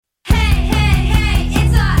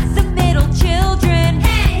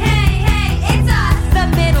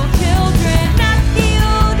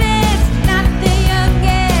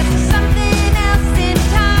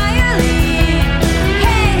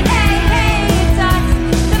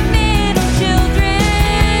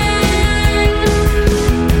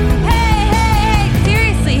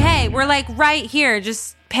right here.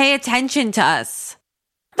 Just pay attention to us.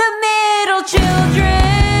 The middle children.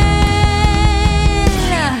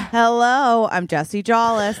 Hello, I'm Jessie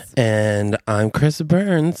Jollis. And I'm Chris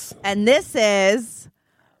Burns. And this is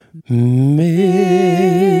Middle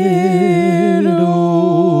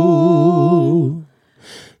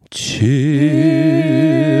Children.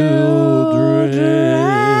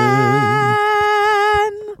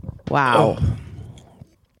 Wow.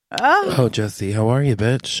 Oh, Jessie, how are you,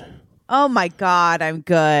 bitch? Oh my God, I'm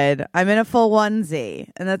good. I'm in a full onesie,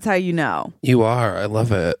 and that's how you know. You are. I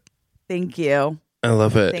love it. Thank you. I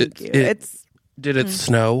love it. Thank you. Did it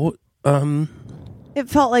snow? It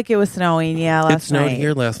felt like it was snowing, last night. It snowed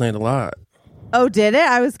here last night a lot. Oh, did it?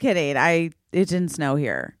 I was kidding. It didn't snow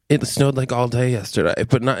here. It snowed like all day yesterday,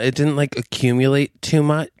 but it didn't like accumulate too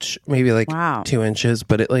much. Maybe like 2 inches,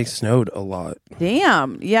 but it like snowed a lot.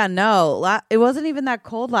 Damn. Yeah, no. It wasn't even that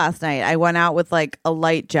cold last night. I went out with like a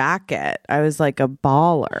light jacket. I was like a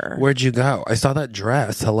baller. Where'd you go? I saw that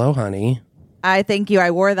dress. Hello, honey. I thank you.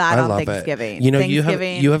 I wore that I on love Thanksgiving. It. You know,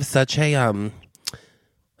 you have such a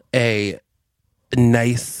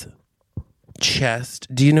nice chest.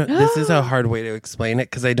 Do you know this is a hard way to explain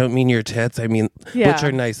it because I don't mean your tits. I mean which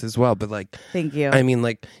are nice as well, but like thank you. I mean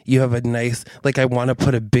like you have a nice I want to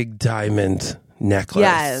put a big diamond necklace.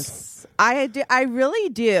 Yes. I really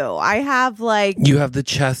do. I have you have the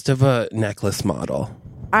chest of a necklace model.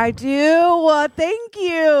 I do. Thank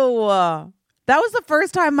you. That was the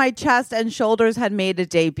first time my chest and shoulders had made a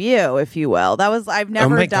debut, if you will. I've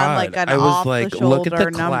never done like an off the shoulder look at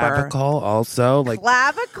the number. clavicle also,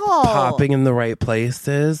 clavicle popping in the right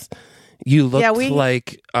places. You looked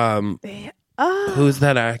like who's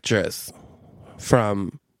that actress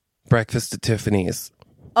from Breakfast at Tiffany's?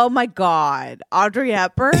 Oh my God, Audrey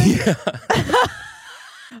Hepburn. Yeah.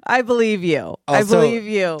 I believe you. I believe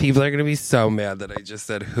you. People are going to be so mad that I just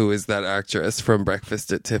said, who is that actress from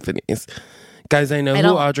Breakfast at Tiffany's? Guys, I know who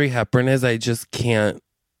Audrey Hepburn is. I just can't.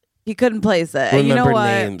 You couldn't place it. Remember you know what?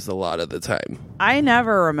 names a lot of the time. I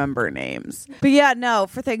never remember names. But yeah, no,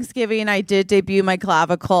 for Thanksgiving, I did debut my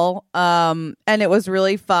clavicle. And it was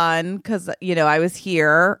really fun because, I was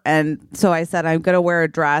here. And so I said, I'm going to wear a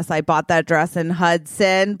dress. I bought that dress in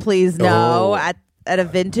Hudson, please know, at a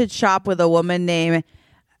vintage shop with a woman named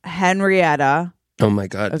Henrietta. Oh my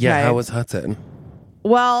God. Okay. Yeah, how was Hudson?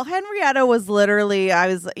 Well, Henrietta was literally,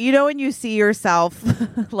 when you see yourself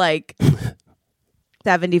like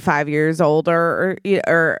 75 years older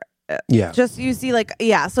or just you see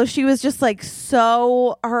so she was just like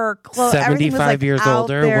so her clothes 75 years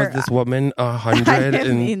older there. Was this woman 100? I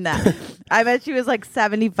didn't mean that. I bet she was like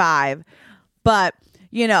 75, but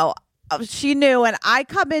she knew, and I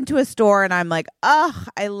come into a store and I'm like, oh,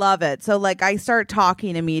 I love it. So I start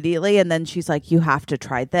talking immediately, and then she's like, you have to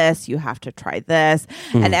try this. You have to try this.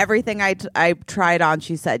 And everything I tried on,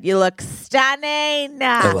 she said, you look stunning.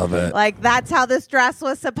 I love it. That's how this dress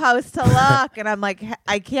was supposed to look. And I'm like,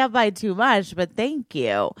 I can't buy too much, but thank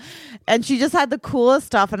you. And she just had the coolest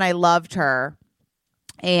stuff, and I loved her.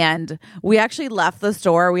 And we actually left the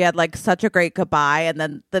store. We had such a great goodbye. And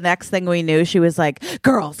then the next thing we knew, she was like,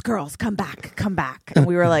 girls, come back. And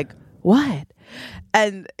we were like, what?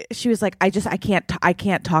 And she was like, I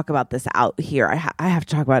can't talk about this out here. I have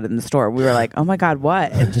to talk about it in the store. We were like, oh my God,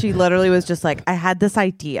 what? And she literally was just like, I had this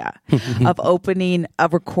idea of opening a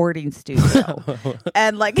recording studio.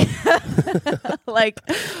 And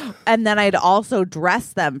and then I'd also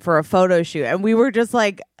dress them for a photo shoot. And we were just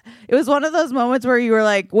like, it was one of those moments where you were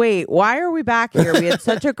like, wait, why are we back here? We had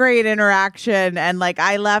such a great interaction, and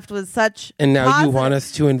I left with such And now you want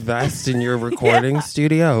us to invest in your recording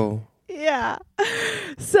studio. Yeah.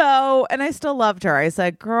 So, and I still loved her. I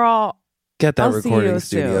said, girl, get that recording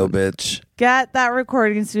studio, bitch. Get that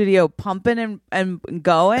recording studio pumping and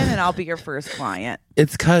going, and I'll be your first client.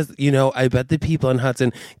 It's because, I bet the people in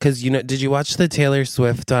Hudson, because, did you watch the Taylor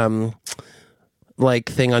Swift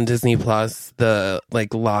thing on Disney Plus, the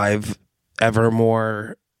live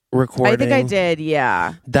Evermore recording? I think I did,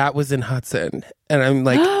 yeah. That was in Hudson. And I'm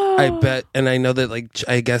like, I bet, and I know that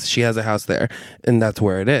I guess she has a house there, and that's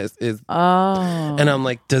where it is. And I'm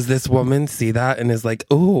like, does this woman see that and is like,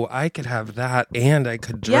 oh, I could have that, and I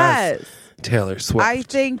could dress Taylor Swift? I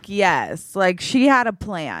think yes. She had a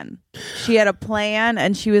plan.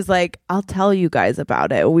 And she was like, I'll tell you guys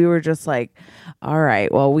about it. We were just like, all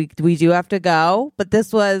right, well, we do have to go, but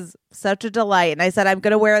this was such a delight. And I said, I'm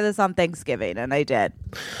going to wear this on Thanksgiving, and I did.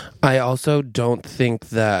 I also don't think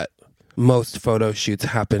that most photo shoots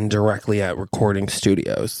happen directly at recording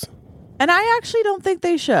studios. And I actually don't think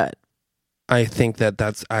they should. I think that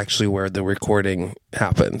that's actually where the recording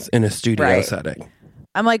happens, in a studio setting.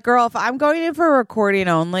 I'm like, girl, if I'm going in for recording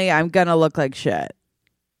only, I'm going to look like shit.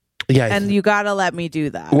 Yeah. And you got to let me do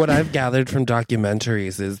that. What I've gathered from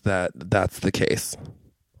documentaries is that that's the case.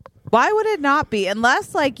 Why would it not be?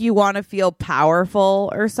 Unless like you want to feel powerful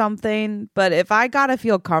or something. But if I got to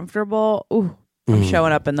feel comfortable, I'm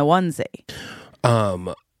showing up in the onesie.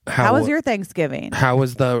 How was your Thanksgiving? How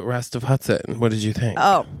was the rest of Hudson? What did you think?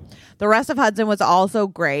 Oh, the rest of Hudson was also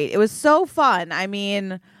great. It was so fun. I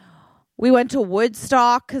mean, we went to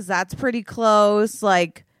Woodstock because that's pretty close.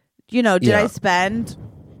 Like, did I spend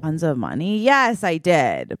tons of money? Yes, I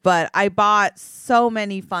did. But I bought so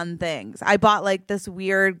many fun things. I bought like this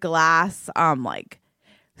weird glass, like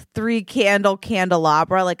 3-candle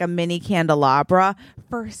candelabra, like a mini candelabra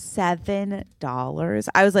for $7.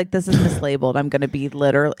 I was like, this is mislabeled. I'm going to be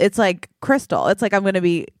it's like crystal. It's like I'm going to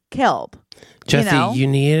be killed. Jesse,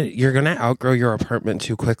 you're going to outgrow your apartment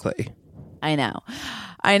too quickly. I know.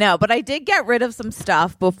 But I did get rid of some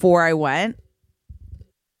stuff before I went.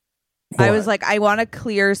 What? I was like, I want to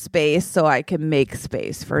clear space so I can make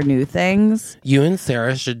space for new things. You and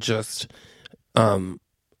Sarah should just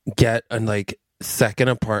get a second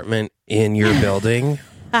apartment in your building.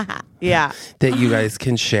 Yeah. That you guys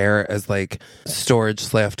can share as like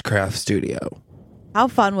storage/craft studio. How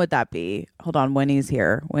fun would that be? Hold on, Winnie's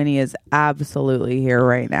here. Winnie is absolutely here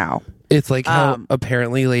right now. It's like how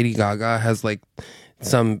apparently Lady Gaga has like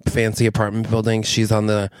some fancy apartment building. She's on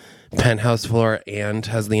the penthouse floor and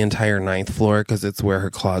has the entire 9th floor because it's where her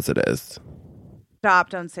closet is. Stop,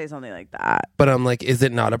 don't say something like that. But I'm like, is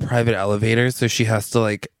it not a private elevator? So she has to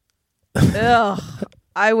like... Ugh,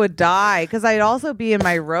 I would die because I'd also be in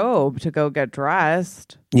my robe to go get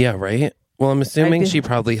dressed. Yeah, right? Well, I'm assuming she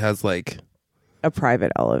probably has like... a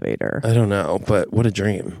private elevator. I don't know, but what a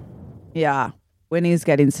dream. Yeah. Winnie's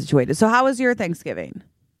getting situated. So how was your Thanksgiving?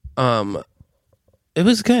 It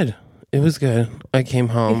was good. I came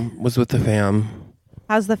home, was with the fam.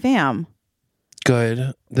 How's the fam?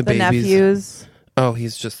 Good. The babies. Nephews? Oh,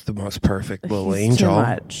 he's just the most perfect little angel.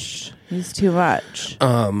 He's too much.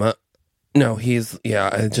 No, he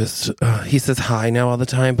says hi now all the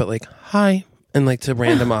time, but like, hi. And like to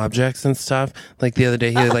random objects and stuff. Like the other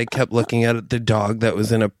day, he like kept looking at the dog that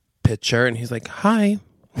was in a picture and he's like, hi.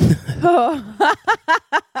 You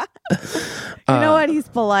know what? He's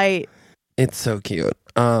polite. It's so cute.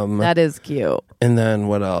 That is cute. And then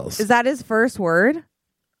what else? Is that his first word?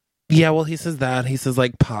 Yeah, well, he says that. He says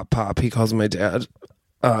like pop, pop. He calls my dad.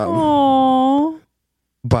 Aww.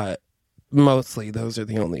 But mostly those are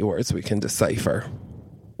the only words we can decipher.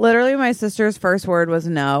 Literally, my sister's first word was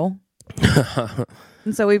no.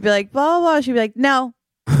 And so we'd be like, blah, blah, blah. She'd be like, no,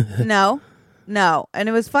 no, no. And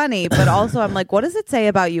it was funny. But also, I'm like, what does it say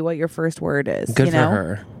about you what your first word is? Good for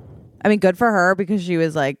her. I mean, good for her because she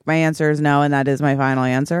was like, my answer is no, and that is my final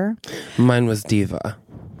answer. Mine was diva.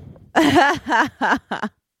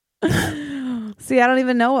 See, I don't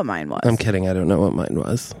even know what mine was. I'm kidding. I don't know what mine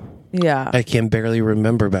was. Yeah. I can barely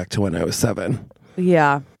remember back to when I was 7.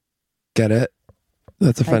 Yeah. Get it?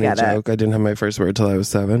 That's a funny joke. I didn't have my first word till I was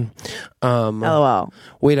 7. LOL.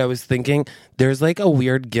 Wait, I was thinking there's like a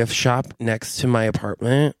weird gift shop next to my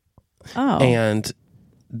apartment. Oh. And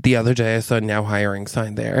the other day I saw a now hiring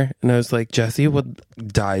sign there. And I was like, Jesse would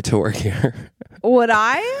die to work here. Would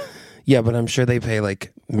I? Yeah, but I'm sure they pay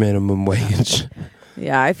like minimum wage.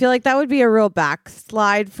 Yeah, I feel like that would be a real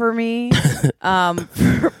backslide for me.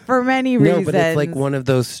 For many reasons. No, but it's like one of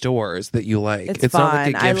those stores that you like. It's not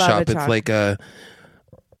like a gift shop. It's like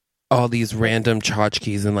all these random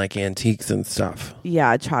tchotchkes and like antiques and stuff.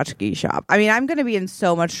 Yeah, a tchotchke shop. I mean, I'm going to be in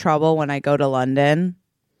so much trouble when I go to London.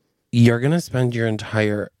 You're going to spend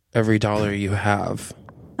your every dollar you have.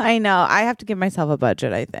 I know. I have to give myself a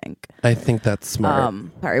budget, I think. I think that's smart.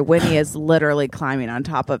 Sorry, Winnie is literally climbing on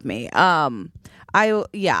top of me.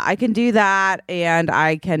 I can do that, and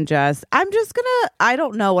I don't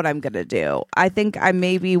know what I'm gonna do. I think I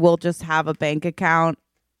maybe will just have a bank account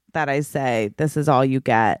that I say this is all you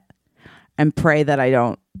get, and pray that I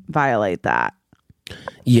don't violate that.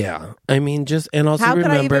 Yeah, I mean, and also how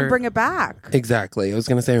remember, can I even bring it back? Exactly. I was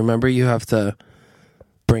gonna say, remember, you have to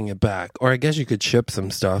bring it back, or I guess you could ship some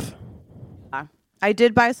stuff. I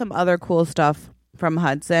did buy some other cool stuff from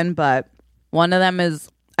Hudson, but one of them is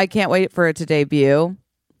I can't wait for it to debut.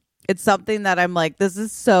 It's something that I'm like, this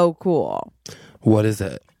is so cool. What is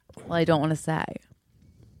it? Well, I don't want to say.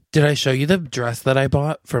 Did I show you the dress that I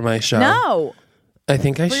bought for my show? No. I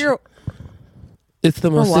think I should. It's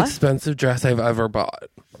the most expensive dress I've ever bought.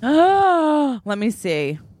 Let me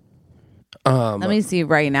see. Let me see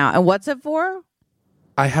right now. And what's it for?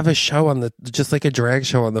 I have a show just like a drag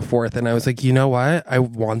show on the 4th, and I was like, you know what? I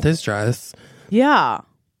want this dress. Yeah.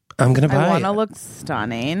 I'm going to buy I want to it. look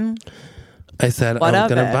stunning. I said What I'm of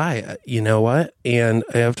going to it? buy it. You know what? And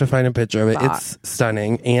I have to find a picture of it. Stop. It's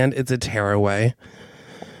stunning. And it's a tearaway.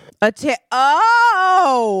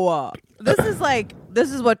 Oh! This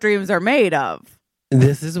is what dreams are made of.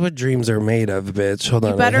 This is what dreams are made of, bitch. Hold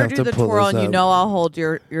on. You I better have do to the pull twirl this and you up. know I'll hold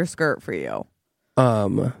your skirt for you.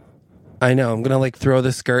 I know. I'm going to like throw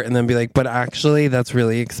the skirt and then be like, but actually that's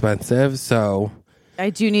really expensive. So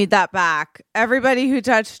I do need that back. Everybody who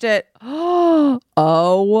touched it.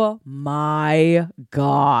 Oh my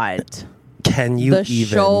God. can you The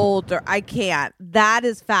even? shoulder. I can't. That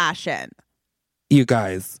is fashion. You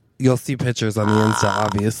guys, you'll see pictures on the Insta,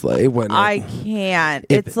 obviously. When I can't.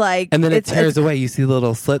 It's like. and then it it's tears away. You see the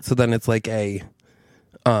little slit. So then it's like a,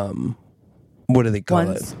 what do they call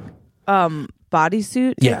it?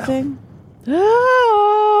 Bodysuit Yeah. thing.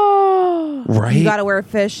 Right? You got to wear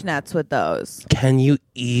fishnets with those. Can you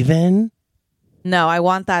even? No, I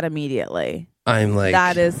want that immediately. I'm like,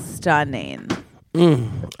 That is stunning.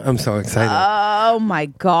 I'm so excited. Oh my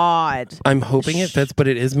God. I'm hoping it fits, but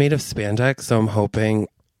it is made of spandex, so I'm hoping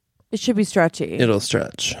It should be stretchy. it'll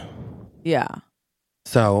stretch. Yeah.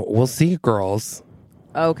 So we'll see, girls.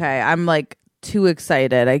 Okay. I'm like too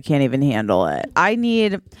excited. I can't even handle it.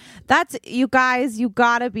 You guys, you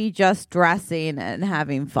gotta be just dressing and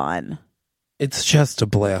having fun. It's just a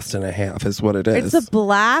blast and a half is what it is. It's a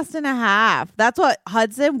blast and a half. That's what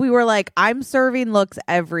Hudson, we were like, I'm serving looks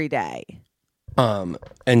every day.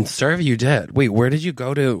 And serve you did. Wait, where did you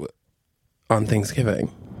go to on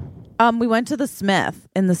Thanksgiving? We went to the Smith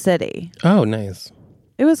in the city. Oh, nice.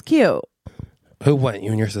 It was cute. Who went? You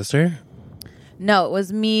and your sister? No, it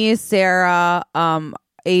was me, Sarah,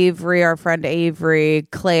 Avery, our friend Avery,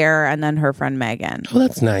 Claire, and then her friend Megan. Oh,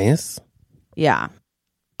 that's nice. Yeah.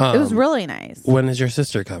 It was really nice. When is your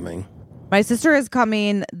sister coming? My sister is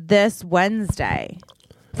coming this Wednesday.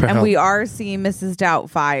 For And how- we are seeing Mrs.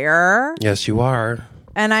 Doubtfire. Yes, you are.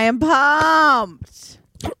 And I am pumped.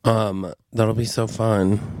 That'll be so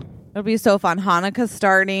fun. It'll be so fun. Hanukkah's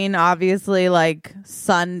starting, obviously, like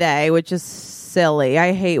Sunday, which is silly.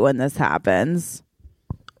 I hate when this happens.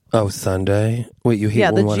 Oh, Sunday? Wait, you hate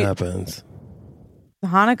Yeah, when what happens?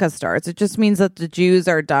 Hanukkah starts. It just means that the Jews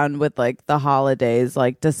are done with like the holidays,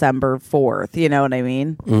 like December 4th. You know what I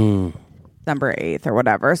mean? December 8th or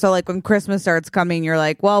whatever. So like when Christmas starts coming, you're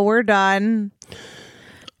like, well, we're done.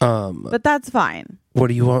 But that's fine. What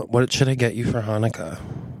do you want? What should I get you for Hanukkah?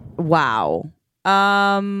 Wow.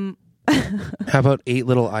 How about 8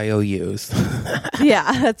 little IOUs?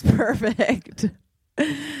 Yeah, that's perfect.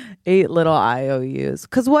 8 little IOUs.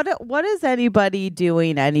 Because what is anybody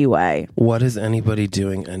doing anyway? What is anybody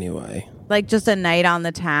doing anyway? Like just a night on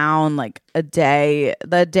the town, like the day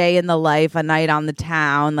in the life, a night on the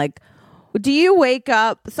town. Like, do you wake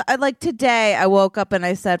up? So, like today, I woke up and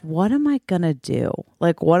I said, what am I going to do?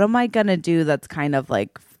 Like, what am I going to do that's kind of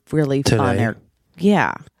like really fun? Today?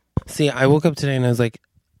 Yeah. See, I woke up today and I was like,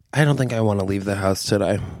 I don't think I want to leave the house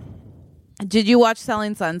today. Did you watch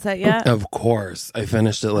Selling Sunset yet? Of course. I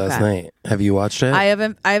finished it last Okay. night. Have you watched it? I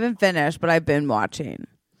haven't finished, but I've been watching.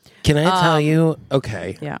 Can I tell you?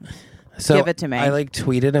 Okay. Yeah. So Give it to me. I like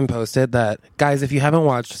tweeted and posted that, guys, if you haven't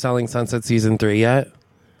watched Selling Sunset season 3 yet,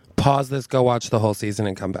 pause this, go watch the whole season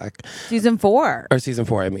and come back. Season 4. Or season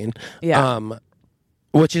 4, I mean. Yeah.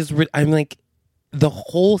 Which is, I'm like, the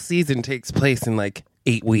whole season takes place in like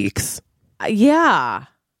 8 weeks. Yeah.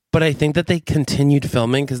 But I think that they continued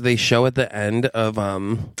filming because they show at the end of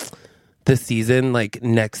the season, like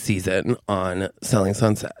next season on Selling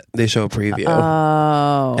Sunset. They show a preview.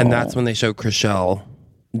 Oh. And that's when they show Chrishell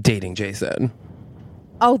dating Jason.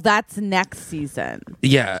 Oh, that's next season.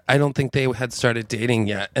 Yeah, I don't think they had started dating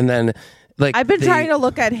yet. And then, like, I've been trying to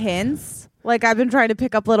look at hints. Like, I've been trying to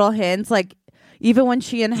pick up little hints. Like, even when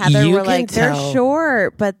she and Heather You were can like, they're tell-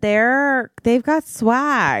 short, but they've got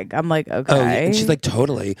swag. I'm like, okay. Oh, yeah. And she's like,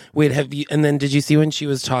 totally. Wait, have you? And then did you see when she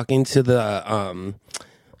was talking to the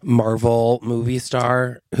Marvel movie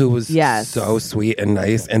star who was Yes. so sweet and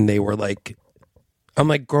nice? And they were like, I'm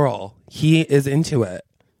like, girl, he is into it.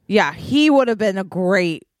 Yeah, he would have been a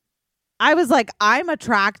great. I was like, I'm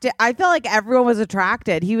attracted. I feel like everyone was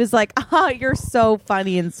attracted. He was like, oh, you're so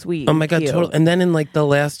funny and sweet. Oh my God, Cute. totally. And then in like the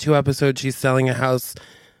last 2 episodes, she's selling a house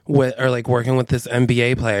with, or like working with this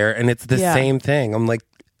NBA player, and it's the Yeah. same thing. I'm like,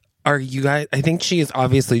 are you guys? I think she is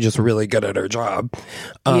obviously just really good at her job.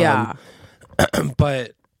 Yeah.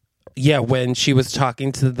 But yeah, when she was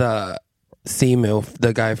talking to the Simu,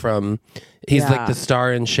 the guy from, he's like Yeah. the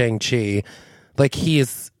star in Shang-Chi, like he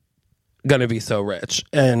is gonna be so rich,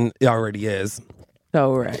 and he already is.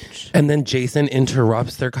 So rich. And then Jason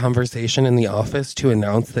interrupts their conversation in the office to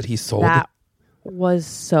announce that he sold. was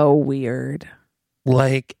so weird.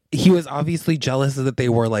 Like, he was obviously jealous that they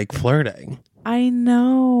were like flirting. I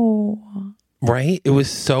know. Right? It was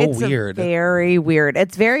so weird. Very weird.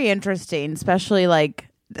 It's very interesting, especially like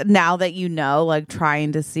now that you know, like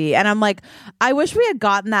trying to see. And I'm like, I wish we had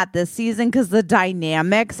gotten that this season because the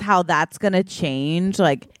dynamics, how that's going to change,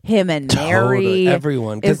 like him and Mary.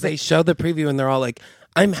 Everyone. Because they show the preview and they're all like,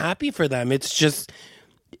 I'm happy for them. It's just,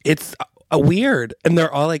 it's a weird. And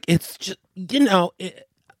they're all like, it's just, you know,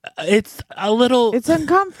 it's a little. It's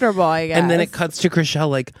uncomfortable, I guess. And then it cuts to Chriselle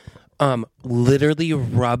like, literally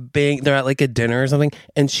rubbing, they're at like a dinner or something,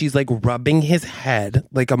 and she's like rubbing his head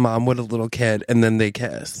like a mom would a little kid, and then they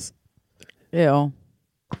kiss. Ew.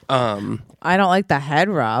 I don't like the head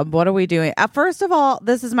rub. What are we doing? First of all,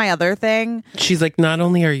 this is my other thing. She's like, not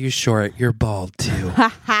only are you short, you're bald too.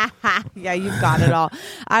 Yeah, you've got it all.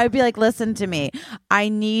 I would be like, listen to me. I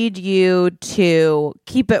need you to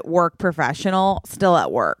keep it work professional, still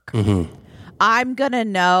at work. Mm-hmm. I'm going to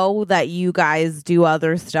know that you guys do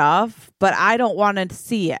other stuff, but I don't want to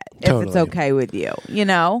see it if it's okay with you, you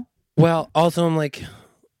know? Well, also, I'm like,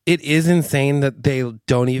 it is insane that they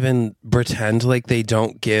don't even pretend like they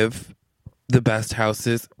don't give the best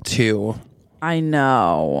houses to. I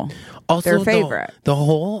know. Also, their favorite. The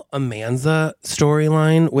whole Amanza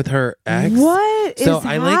storyline with her ex. What is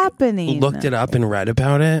happening? I looked it up and read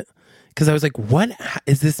about it. Because I was like, what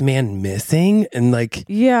is this man missing? And like,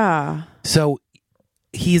 yeah. So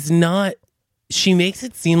he's not, she makes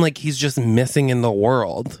it seem like he's just missing in the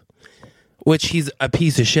world, which he's a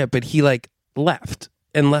piece of shit, but he like left,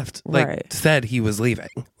 like said he was leaving.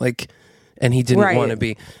 Like, and he didn't want to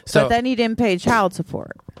be. So, but then he didn't pay child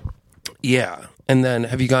support. Yeah. And then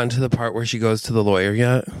have you gotten to the part where she goes to the lawyer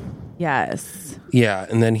yet? Yes. Yeah,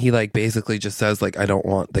 and then he like basically just says like, I don't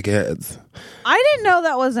want the kids. I didn't know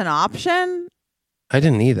that was an option. I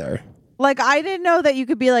didn't either. Like, I didn't know that you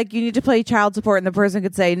could be like, you need to pay child support, and the person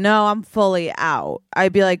could say, no, I'm fully out.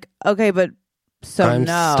 I'd be like, okay, but so I'm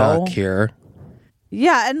no. stuck here.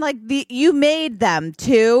 Yeah, and like you made them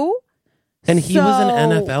too. And he was an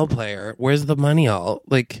NFL player. Where's the money all?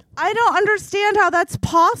 Like, I don't understand how that's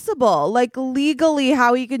possible. Like, legally,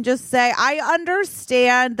 how he can just say, I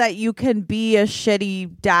understand that you can be a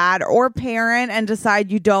shitty dad or parent and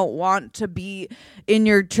decide you don't want to be in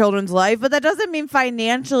your children's life, but that doesn't mean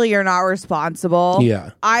financially you're not responsible.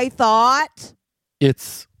 Yeah. I thought.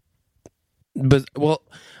 But, well,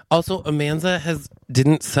 also, Amanza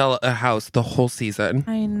didn't sell a house the whole season.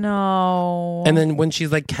 I know. And then when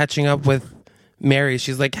she's like catching up with Mary,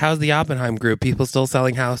 she's like, how's the Oppenheim group? People still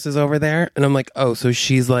selling houses over there? And I'm like, oh, so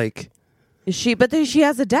she's like... Is she? But then she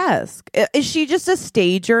has a desk. Is she just a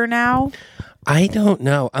stager now? I don't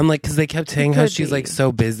know. I'm like, because they kept saying how she's like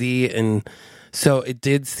so busy. And so it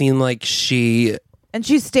did seem like she... And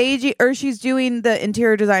she's staging, or she's doing the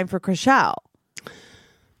interior design for Chriselle.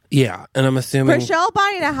 Yeah, and I'm assuming... Chriselle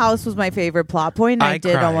buying a house was my favorite plot point, and I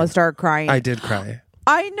did almost start crying. I did cry.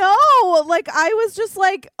 I know. Like, I was just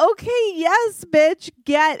like, okay, yes, bitch,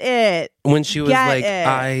 get it. When she was like,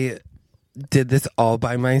 I did this all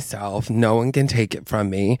by myself. No one can take it from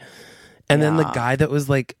me. And then the guy that was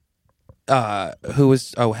like, Heather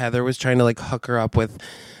was trying to like hook her up with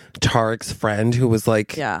Tarek's friend, who was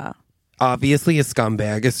like... Yeah. Obviously a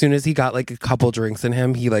scumbag. As soon as he got like a couple drinks in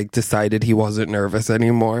him, he like decided he wasn't nervous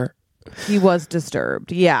anymore. He was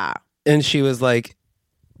disturbed. Yeah. And she was like,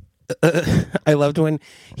 I loved when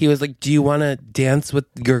he was like, do you want to dance with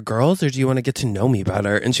your girls or do you want to get to know me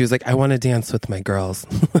better? And she was like, I want to dance with my girls.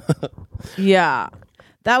 Yeah.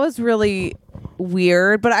 That was really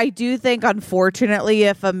weird. But I do think, unfortunately,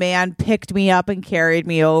 if a man picked me up and carried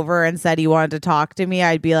me over and said he wanted to talk to me,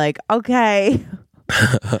 I'd be like, okay.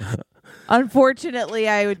 Unfortunately,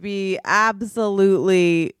 I would be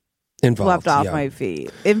absolutely involved, swept off my feet.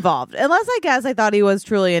 Involved. Unless, I guess, I thought he was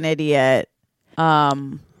truly an idiot.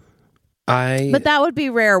 But that would be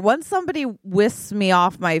rare. Once somebody whisks me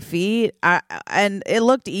off my feet, and it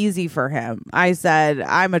looked easy for him, I said,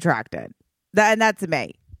 I'm attracted. And that's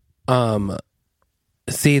me.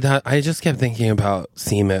 See, that I just kept thinking about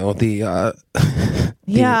Simu,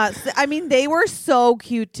 yeah, I mean, they were so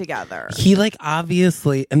cute together. He like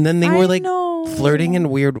obviously, and then they were like flirting and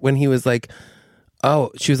weird when he was like,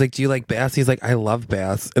 oh, she was like, do you like baths? He's like, I love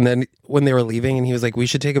baths. And then when they were leaving and he was like, we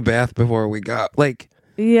should take a bath before we go. Like,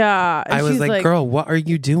 yeah. I was like, girl, what are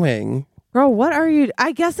you doing? Girl, what are you?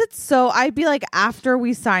 I guess it's so, I'd be like, after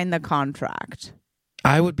we sign the contract.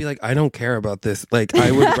 I would be like, I don't care about this. Like,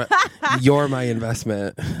 I would, you're my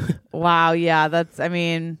investment. Wow. Yeah. That's, I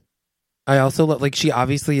mean. I also love, like, she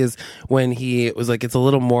obviously is, when he was like, it's a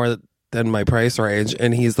little more than my price range.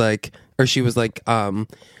 And he's like, or she was like,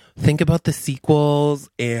 think about the sequels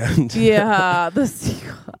and Yeah, the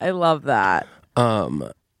sequel. I love that.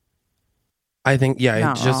 I think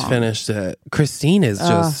I just finished it. Christine is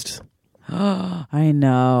just I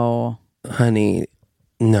know. honey,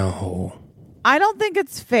 no. I don't think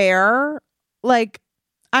it's fair. Like,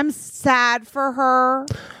 I'm sad for her.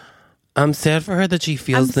 I'm sad for her that she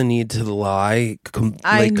feels the need to lie,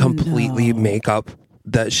 completely make up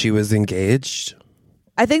that she was engaged.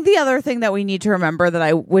 I think the other thing that we need to remember that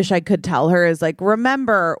I wish I could tell her is like,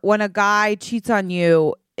 remember when a guy cheats on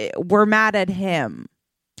you, we're mad at him,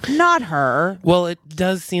 not her. Well, it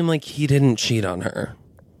does seem like he didn't cheat on her.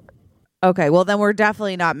 Okay, well then we're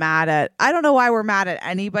definitely not mad at. I don't know why we're mad at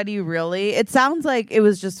anybody really. It sounds like it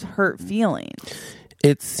was just hurt feelings.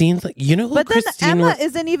 It seems like but then Emma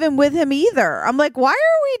isn't even with him either. I'm like, why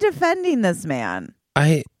are we defending this man?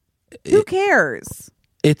 Who cares?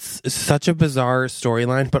 It's such a bizarre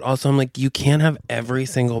storyline, but also I'm like, you can't have every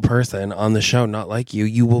single person on the show not like you.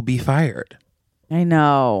 You will be fired. I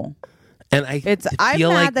know. And I'm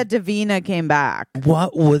mad that Davina came back.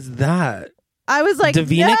 What was that? I was like,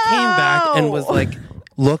 Davina no! came back and was like,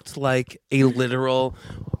 looked like a literal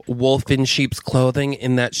wolf in sheep's clothing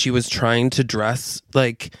in that she was trying to dress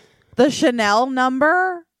like the Chanel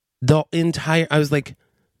number. I was like,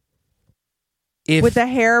 with the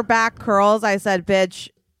hair back curls, I said, bitch,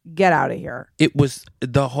 get out of here. It was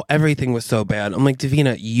everything was so bad. I'm like,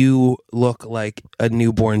 Davina, you look like a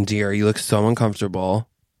newborn deer. You look so uncomfortable.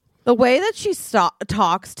 The way that she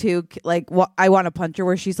talks to, like, I want to punch her,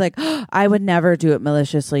 where she's like, I would never do it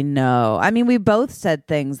maliciously. No. I mean, we both said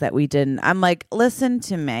things that we didn't. I'm like, listen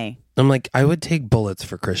to me. I'm like, I would take bullets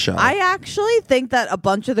for Chris Shaw. I actually think that a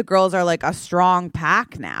bunch of the girls are like a strong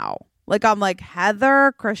pack now. Like, I'm like,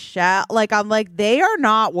 Heather, Chriselle, like, I'm like, they are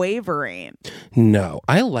not wavering. No,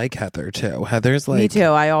 I like Heather too. Heather's like... Me too.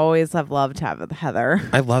 I always have loved Heather.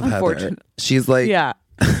 I love Heather. She's like... Yeah.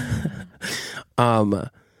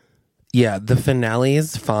 Yeah, the finale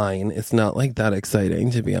is fine. It's not like that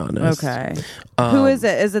exciting, to be honest. Okay. Who is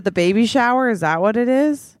it? Is it the baby shower? Is that what it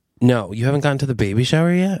is? No, you haven't gotten to the baby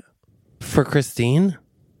shower yet? For Christine?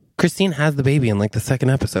 Christine has the baby in like the second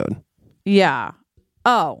episode. Yeah.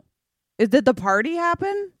 Oh. Did the party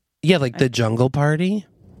happen? Yeah, like the jungle party.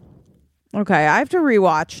 Okay, I have to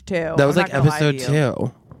rewatch too. That was like episode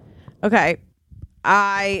 2. Okay.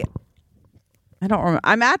 I don't remember.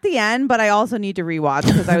 I'm at the end, but I also need to rewatch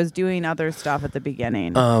because I was doing other stuff at the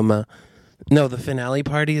beginning. No, the finale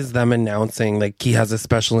party is them announcing, like, he has a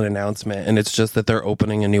special announcement, and it's just that they're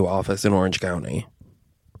opening a new office in Orange County.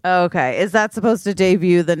 Okay. Is that supposed to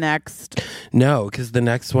debut the next? No, because the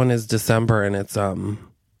next one is December, and it's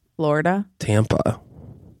Florida? Tampa.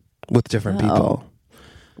 With different people.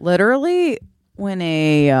 Literally, when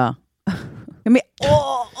I mean,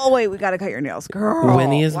 wait, we gotta cut your nails, girl.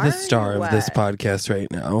 Winnie is the star of this podcast right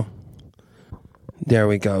now. There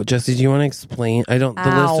we go. Jesse, do you want to explain? The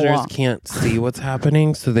listeners can't see what's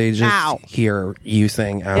happening, so they just hear you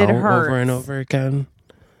saying ow over and over again.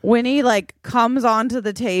 Winnie like comes onto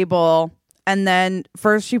the table, and then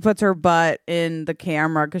first she puts her butt in the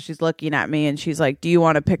camera because she's looking at me, and she's like, do you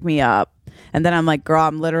want to pick me up? And then I'm like, girl,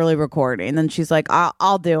 I'm literally recording. And then she's like,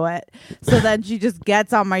 I'll do it. So then she just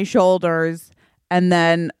gets on my shoulders, and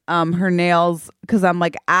then her nails, because I'm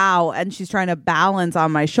like, ow. And she's trying to balance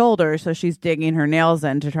on my shoulder. So she's digging her nails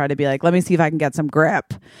in to try to be like, let me see if I can get some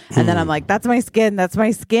grip. And then I'm like, that's my skin. That's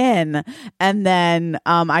my skin. And then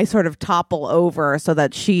I sort of topple over so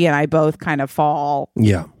that she and I both kind of fall.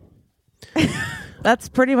 Yeah. That's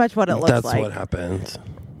pretty much what it looks like. That's what happened.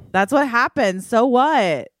 That's what happened. So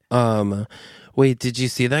what? Wait, did you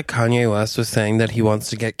see that Kanye West was saying that he wants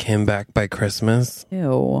to get Kim back by Christmas?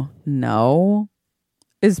 Ew. No.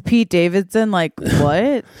 Is Pete Davidson like,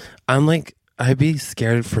 what? I'm like, I'd be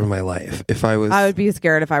scared for my life if I was... I would be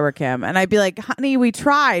scared if I were Kim. And I'd be like, honey, we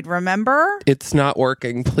tried, remember? It's not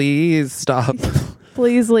working. Please stop.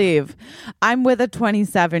 Please leave. I'm with a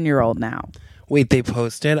 27-year-old now. Wait, they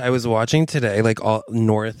posted, I was watching today, like all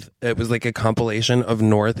North, it was like a compilation of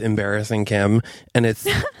North embarrassing Kim, and it's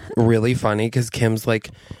really funny because Kim's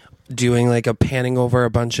like doing like a panning over a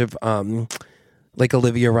bunch of, like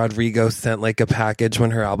Olivia Rodrigo sent like a package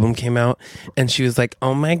when her album came out, and she was like,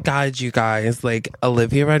 oh my God, you guys, like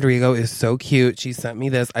Olivia Rodrigo is so cute. She sent me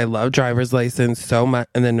this. I love Driver's License so much.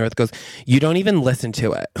 And then North goes, you don't even listen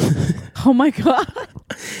to it. Oh my God.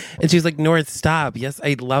 And she's like, North, stop. Yes,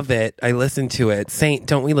 I love it. I listen to it. Saint,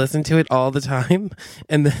 don't we listen to it all the time?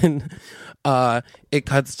 And then it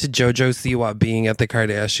cuts to JoJo Siwa being at the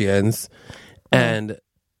Kardashians, and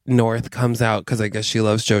North comes out because I guess she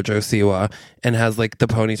loves JoJo Siwa and has like the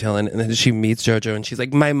ponytail in, and then she meets JoJo and she's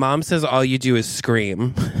like, my mom says all you do is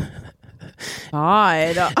scream.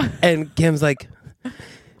 God. And Kim's like,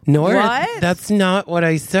 North, What? that's not what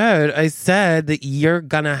I said. I said that you're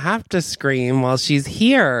gonna have to scream while she's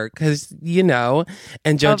here, because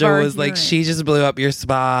and JoJo was like, she just blew up your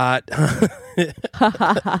spot.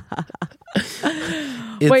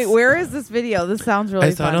 Wait, where is this video? This sounds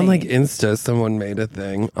really funny. I saw it on like Insta. Someone made a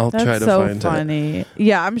thing. I'll try to find it. That's so funny.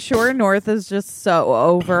 Yeah, I'm sure North is just so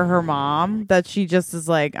over her mom that she just is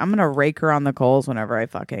like, I'm gonna rake her on the coals whenever I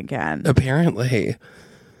fucking can. Apparently.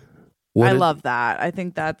 I love that. I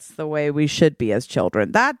think that's the way we should be as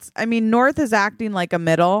children. North is acting like a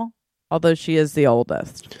middle, although she is the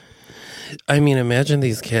oldest. I mean, imagine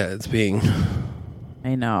these kids being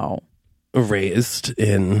I know. Raised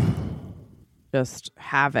in just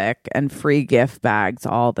havoc and free gift bags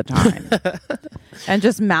all the time. And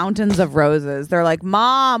just mountains of roses. They're like,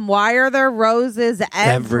 Mom, why are there roses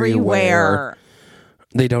everywhere?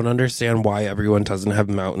 They don't understand why everyone doesn't have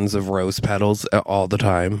mountains of rose petals all the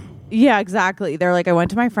time. Yeah, exactly. They're like, I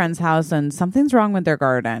went to my friend's house and something's wrong with their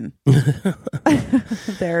garden.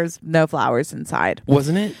 There's no flowers inside.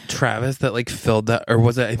 Wasn't it Travis that like filled that, or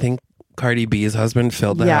was it, I think Cardi B's husband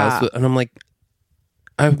filled the house? And I'm like,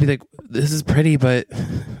 I would be like, this is pretty, but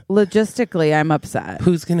logistically, I'm upset.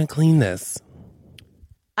 Who's going to clean this?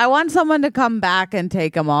 I want someone to come back and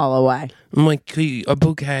take them all away. I'm like, a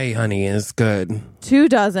bouquet, honey, is good. 2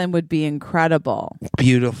 dozen would be incredible.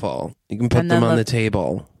 Beautiful. You can put them on the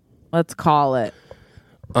table. Let's call it.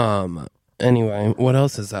 Anyway, what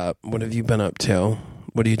else is up? What have you been up to?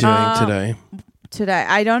 What are you doing today? Today,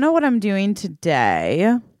 I don't know what I'm doing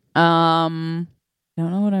today. Don't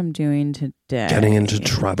know what I'm doing today. Getting into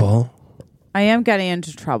trouble? I am getting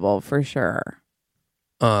into trouble for sure.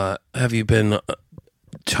 Have you been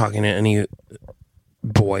talking to any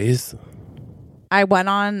boys? I went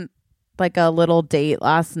on like a little date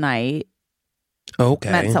last night. Okay.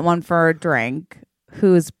 Met someone for a drink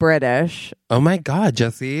who's British. Oh my God,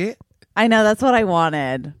 Jesse. I know, that's what I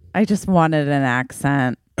wanted. I just wanted an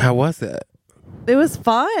accent. How was it? It was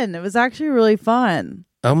fun. It was actually really fun.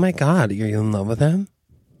 Oh my God, you're in love with him?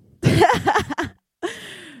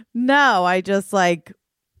 No, I just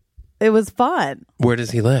it was fun. Where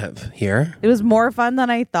does he live? Here? It was more fun than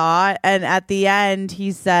I thought. And at the end,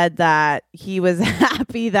 he said that he was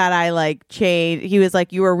happy that I changed. He was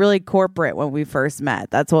like, you were really corporate when we first met.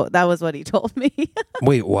 That was what he told me.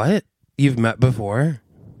 Wait, what? You've met before?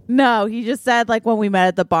 No, he just said when we met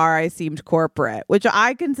at the bar, I seemed corporate, which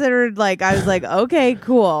I considered I was like, okay,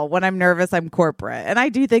 cool. When I'm nervous, I'm corporate. And I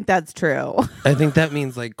do think that's true. I think that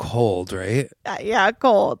means cold, right? Yeah,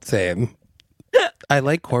 cold. Same. I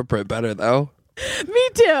like corporate better though. Me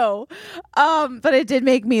too. But it did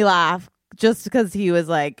make me laugh just because he was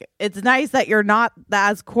like, it's nice that you're not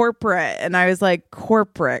as corporate. And I was like,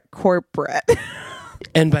 corporate.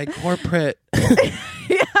 And by corporate...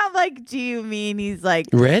 Yeah, I'm like, do you mean he's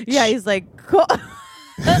rich? Yeah, he's cool.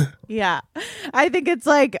 Yeah. I think it's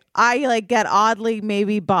I get oddly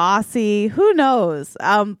maybe bossy. Who knows?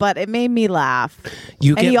 But it made me laugh.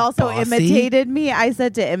 And he also bossy? imitated me. I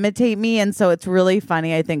said to imitate me, and so it's really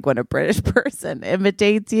funny, I think, when a British person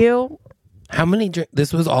imitates you. How many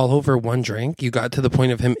this was all over one drink? You got to the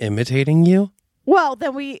point of him imitating you? Well,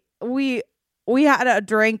 then we had a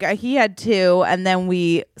drink. He had 2, and then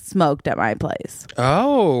we smoked at my place.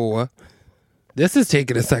 Oh, this is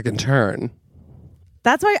taking a second turn.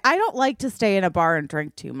 That's why I don't like to stay in a bar and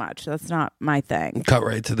drink too much. That's not my thing. Cut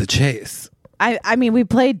right to the chase. I mean, we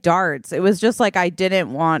played darts. It was just I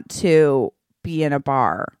didn't want to be in a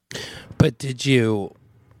bar. But did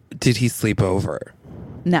he sleep over?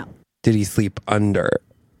 No. Did he sleep under?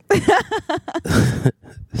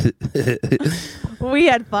 We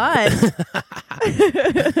had fun.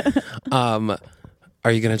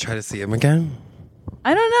 Are you going to try to see him again?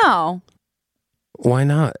 I don't know. Why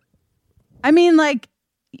not? I mean,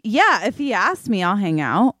 yeah, if he asks me, I'll hang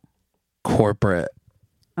out. Corporate.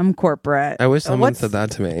 I'm corporate. I wish someone said that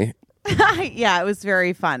to me. Yeah, it was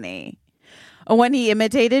very funny. When he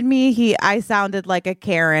imitated me, I sounded like a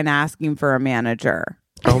Karen asking for a manager.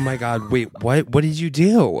 Oh my God. Wait, what? What did you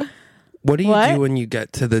do? What do you do when you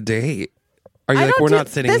get to the date? Are you we're not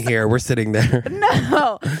sitting here, we're sitting there?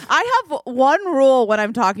 No. I have one rule when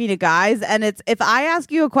I'm talking to guys, and it's if I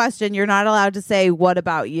ask you a question, you're not allowed to say, what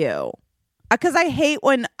about you? Because I hate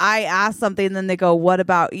when I ask something and then they go, what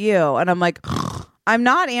about you? And I'm like, I'm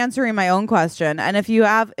not answering my own question. And if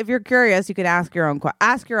you're curious, you can ask your own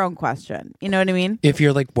question. You know what I mean? If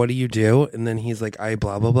you're like, what do you do? And then he's like, I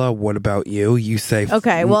blah, blah, blah. What about you? You say,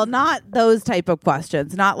 okay, well, not those type of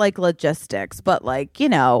questions, not logistics, but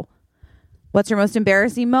What's your most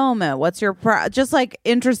embarrassing moment? What's your just like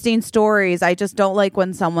interesting stories. I just don't like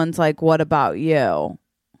when someone's like, what about you?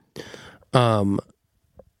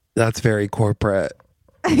 That's very corporate.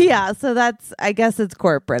 Yeah, so I guess it's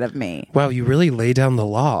corporate of me. Wow, you really lay down the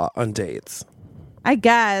law on dates. I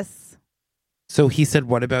guess. So he said,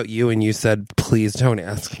 what about you? And you said, please don't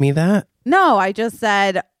ask me that. No, I just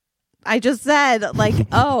said like,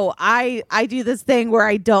 oh, I do this thing where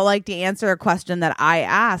I don't like to answer a question that I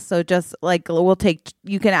ask. So just like,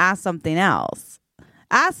 you can ask something else.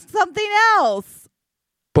 Ask something else.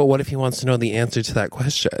 But what if he wants to know the answer to that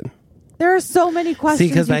question? There are so many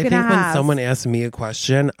questions. See, because I think ask. when someone asks me a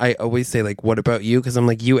question, I always say like, what about you? Because I'm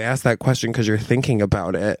like, you asked that question because you're thinking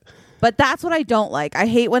about it. But that's what I don't like. I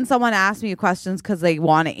hate when someone asks me questions because they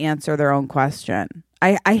want to answer their own question.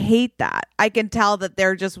 I hate that. I can tell that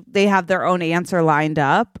they have their own answer lined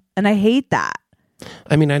up, and I hate that.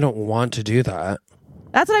 I mean, I don't want to do that.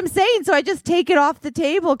 That's what I'm saying. So I just take it off the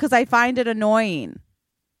table because I find it annoying.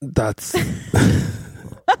 That's...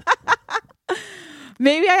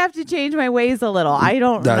 Maybe I have to change my ways a little. I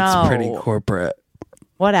don't know. That's pretty corporate.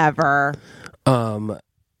 Whatever.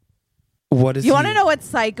 What is you want to know what's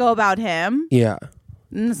psycho about him? Yeah.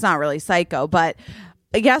 It's not really psycho, but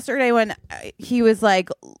yesterday when he was like,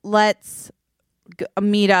 let's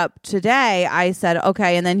meet up today, I said,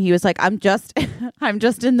 okay. And then he was like, I'm just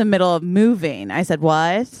in the middle of moving. I said,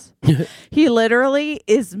 what? He literally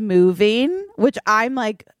is moving, which I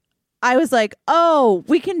was like, oh,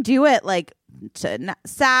 we can do it like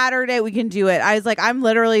Saturday. We can do it. I was like, I'm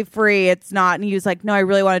literally free. It's not. And he was like, no, I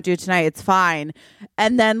really want to do it tonight. It's fine.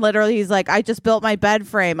 And then literally he's like, I just built my bed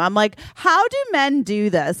frame. I'm like, how do men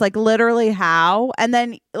do this? Like literally how? And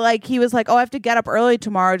then like, he was like, oh, I have to get up early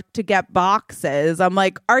tomorrow to get boxes. I'm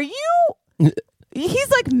like, are you?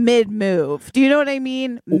 He's like mid move. Do you know what I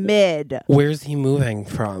mean? Mid. Where's he moving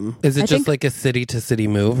from? Is it just like a city to city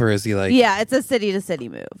move, or is he like? Yeah, it's a city to city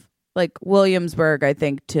move. Like Williamsburg, I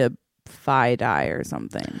think, to Fi-Di or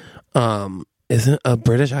something. Isn't a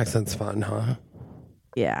British accent's fun, huh?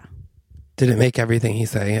 Yeah. Did it make everything he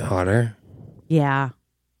say hotter? Yeah.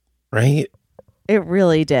 Right? It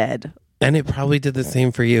really did. And it probably did the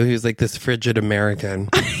same for you. He was like this frigid American.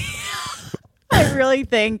 I really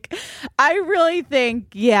think,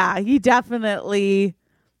 yeah, he definitely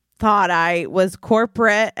thought I was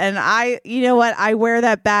corporate, and you know what? I wear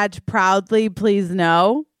that badge proudly, please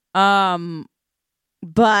know.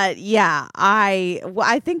 But yeah,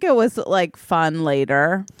 I think it was like fun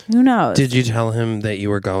later. Who knows? Did you tell him that you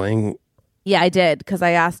were going? Yeah, I did, because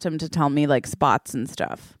I asked him to tell me like spots and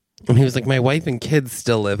stuff. And he was like, my wife and kids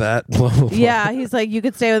still live at blah, blah, blah. Yeah, he's like, you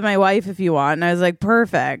could stay with my wife if you want. And I was like,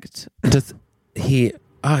 perfect.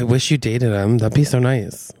 I wish you dated him. That'd be so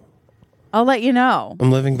nice. I'll let you know.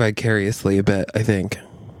 I'm living vicariously a bit, I think.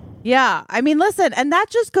 Yeah. I mean, listen, and that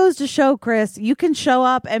just goes to show, Chris, you can show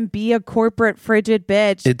up and be a corporate frigid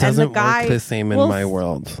bitch. It doesn't and the guy work the same in my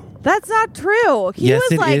world. That's not true. Yes,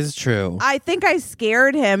 it is true. I think I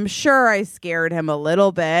scared him. Sure, I scared him a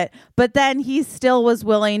little bit. But then he still was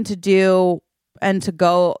willing to do and to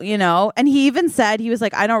go, you know. And he even said, he was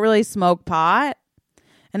like, I don't really smoke pot.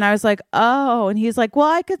 And I was like, oh. And he's like, well,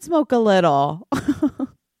 I could smoke a little.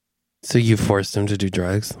 So you forced him to do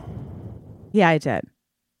drugs? Yeah, I did.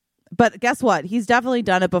 But guess what? He's definitely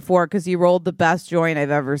done it before, because he rolled the best joint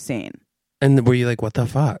I've ever seen. And were you like, what the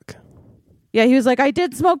fuck? Yeah, he was like, I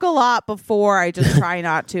did smoke a lot before. I just try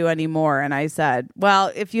not to anymore. And I said,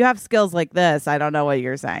 well, if you have skills like this, I don't know what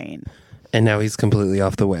you're saying. And now he's completely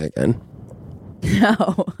off the wagon.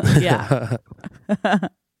 No. Yeah.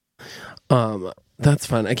 That's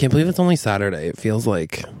fun. I can't believe it's only Saturday. It feels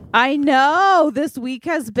like... I know. This week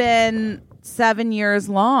has been 7 years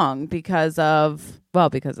long because of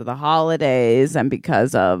the holidays and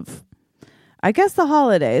because of, I guess, the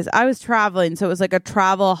holidays. I was traveling, so it was like a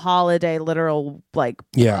travel holiday, literal, like...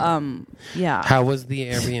 Yeah. Yeah. How was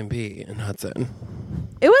the Airbnb in Hudson?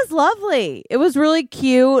 It was lovely. It was really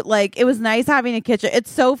cute. Like, it was nice having a kitchen.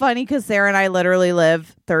 It's so funny because Sarah and I literally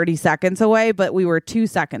live 30 seconds away, but we were 2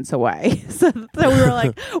 seconds away. So we were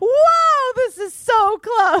like, whoa, this is so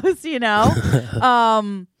close, you know?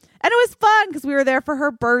 And it was fun because we were there for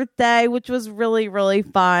her birthday, which was really, really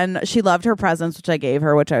fun. She loved her presents, which I gave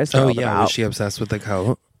her, which I was thrilled about. Was she obsessed with the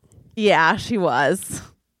coat? Yeah, she was,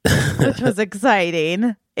 which was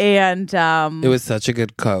exciting. And it was such a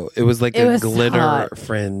good coat. It was like a glitter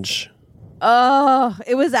fringe. Oh,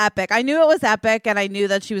 it was epic. I knew it was epic, and I knew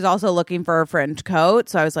that she was also looking for a fringe coat.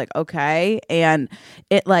 So I was like, okay. And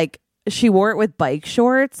it she wore it with bike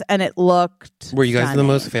shorts, and it looked Were you guys stunning.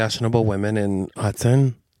 the most fashionable women in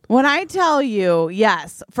Hudson? When I tell you,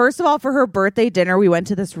 yes. First of all, for her birthday dinner, we went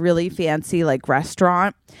to this really fancy like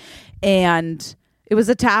restaurant, and it was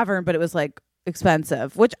a tavern, but it was like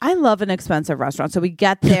expensive, which I love an expensive restaurant. So we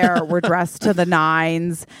get there, we're dressed to the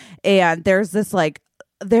nines, and there is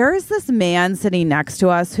this man sitting next to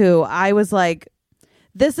us who I was like,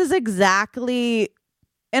 this is exactly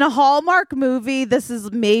in a Hallmark movie. This is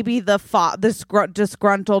maybe the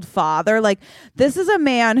disgruntled father. Like, this is a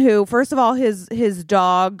man who, first of all, his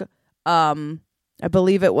dog, I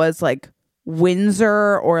believe it was like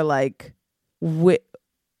Windsor or like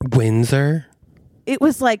Windsor. It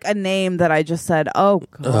was like a name that I just said, oh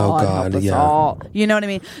God, help us all. You know what I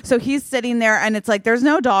mean? So he's sitting there, and it's like there's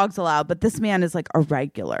no dogs allowed, but this man is like a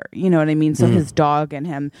regular. You know what I mean? So his dog and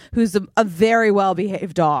him, who's a very well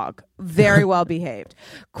behaved dog, very well behaved,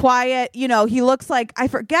 quiet. You know, he looks like, I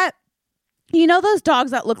forget. You know those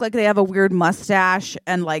dogs that look like they have a weird mustache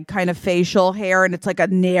and like kind of facial hair, and it's like a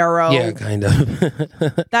narrow. Yeah, kind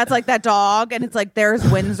of. That's like that dog, and it's like there's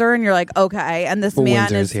Windsor, and you're like, okay, and this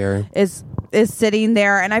man is sitting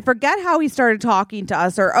there, and I forget how he started talking to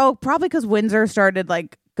us, or probably because Windsor started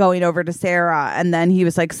like going over to Sarah, and then he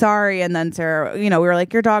was like, sorry, and then Sarah, you know, we were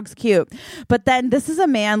like, your dog's cute. But then this is a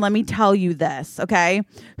man, let me tell you this, okay,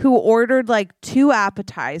 who ordered like 2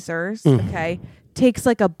 appetizers, okay, takes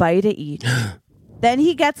like a bite of each. Then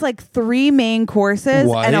he gets like 3 main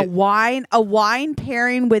courses and a wine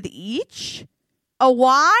pairing with each. A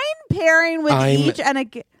wine pairing with each,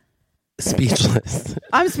 and speechless.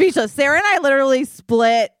 I'm speechless. Sarah and I literally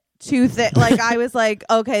split 2 things. Like, I was like,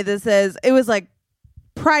 okay, it was like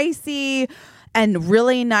pricey and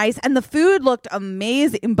really nice, and the food looked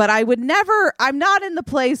amazing, but I'm not in the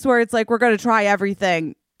place where it's like we're going to try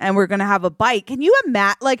everything and we're going to have a bite. Can you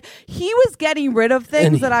imagine? Like, he was getting rid of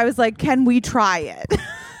things that I was like, can we try it?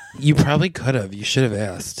 You probably could have. You should have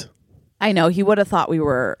asked. I know. He would have thought we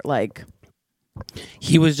were like...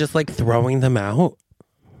 He was just like throwing them out.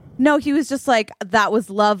 No, he was just like, that was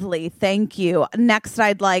lovely. Thank you. Next,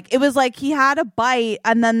 I'd like... It was like he had a bite,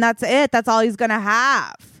 and then that's it. That's all he's going to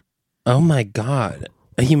have. Oh, my God.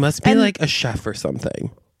 He must be like a chef or something.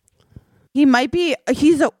 He might be.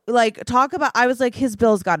 I was like, his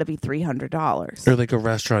bill's got to be $300. Or like a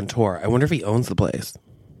restaurateur. I wonder if he owns the place.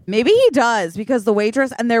 Maybe he does, because the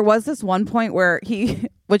waitress, and there was this one point where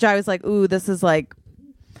which I was like, ooh, this is like,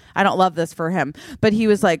 I don't love this for him. But he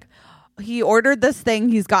was like, he ordered this thing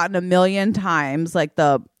he's gotten 1 million times, like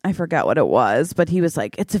I forget what it was, but he was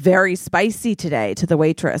like, it's very spicy today, to the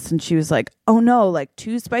waitress. And she was like, oh no, like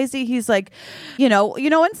too spicy. He's like, you know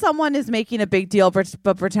when someone is making a big deal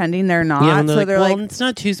but pretending they're not. Yeah, and so they're like, it's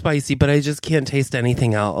not too spicy, but I just can't taste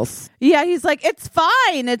anything else. Yeah, he's like, it's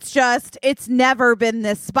fine. It's just, it's never been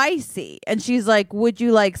this spicy. And she's like, would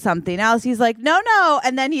you like something else? He's like, no.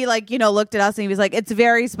 And then he like, looked at us and he was like, it's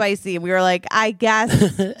very spicy. And we were like, I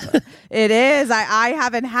guess it is. I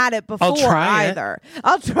haven't had it before either.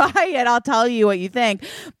 I'll try it. I'll tell you what you think.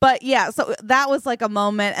 But yeah, so that was like a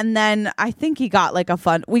moment. And then I think we got a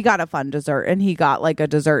fun dessert, and he got like a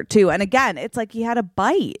dessert too. And again, it's like he had a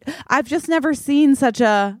bite. I've just never seen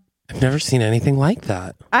I've never seen anything like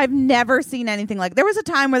that. There was a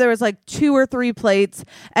time where there was like 2 or 3 plates,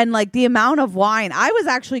 and like the amount of wine. I was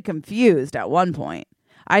actually confused at one point.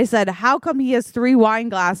 I said, how come he has 3 wine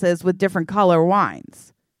glasses with different color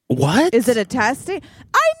wines? What? Is it a testing?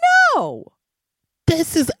 I know.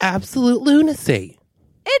 This is absolute lunacy.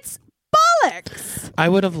 It's bollocks. I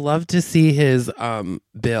would have loved to see his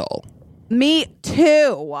bill. Me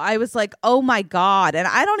too. I was like, oh my God. And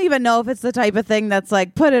I don't even know if it's the type of thing that's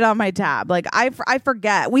like, put it on my tab. Like, I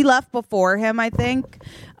forget. We left before him, I think.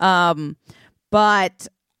 But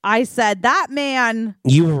I said, that man.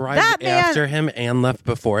 You arrived after him and left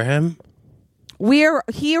before him?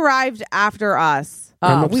 He arrived after us.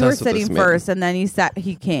 We were sitting first, and then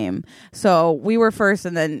he came. So we were first,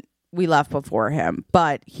 and then we left before him.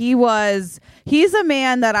 But he's a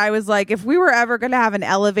man that I was like, if we were ever going to have an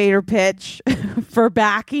elevator pitch for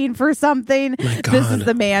backing for something, this is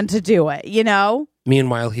the man to do it,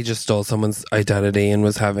 Meanwhile, he just stole someone's identity and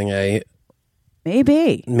was having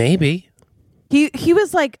Maybe. He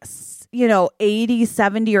was like, 80,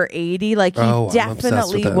 70 or 80. Like, he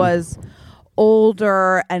definitely was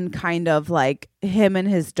older, and kind of like him and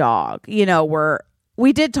his dog,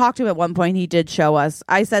 we did talk to him at one point. He did show us.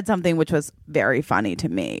 I said something which was very funny to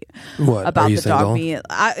me. What? About the single? dog being.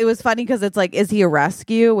 It was funny because it's like, is he a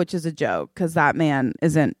rescue? Which is a joke, because that man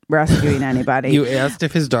isn't rescuing anybody. You asked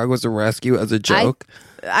if his dog was a rescue as a joke?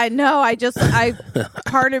 I know.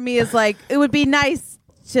 Part of me is like, it would be nice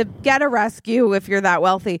to get a rescue if you're that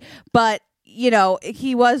wealthy. But,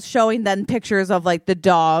 he was showing then pictures of like the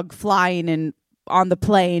dog flying in on the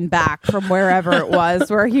plane back from wherever it was,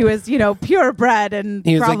 where he was, purebred and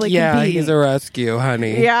He was probably like, yeah, competing. he's a rescue,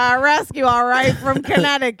 honey. Yeah, a rescue, all right, from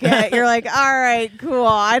Connecticut. You're like, all right, cool.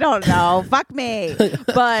 I don't know. Fuck me.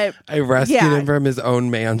 But I rescued him from his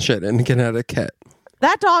own mansion in Connecticut.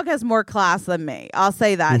 that dog has more class than me. I'll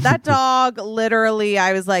say that. That dog, literally,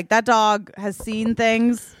 I was like, that dog has seen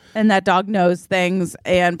things and that dog knows things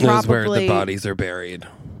and Knows probably where the bodies are buried.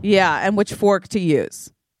 Yeah, and which fork to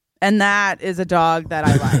use. And that is a dog that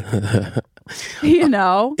I like.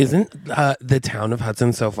 Isn't the town of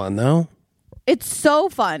Hudson so fun, though? It's so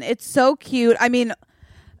fun. It's so cute. I mean,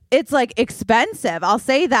 it's like expensive. I'll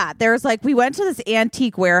say that. There's like, we went to this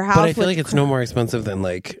antique warehouse. But I feel like it's no more expensive than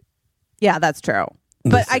like. Yeah, that's true.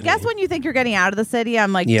 But I guess when you think you're getting out of the city,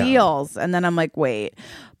 I'm like, deals. And then I'm like, wait.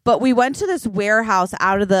 But we went to this warehouse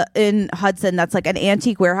in Hudson that's like an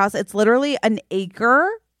antique warehouse. It's literally an acre,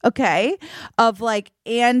 okay, of like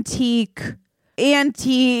antique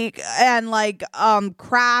and like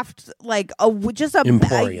craft, like just a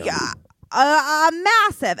Emporium.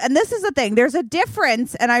 Massive. And this is the thing. There's a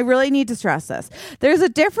difference, and I really need to stress this. There's a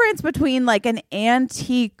difference between like an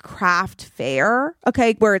antique craft fair,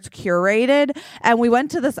 okay, where it's curated, and we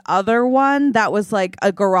went to this other one that was like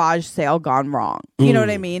a garage sale gone wrong. You know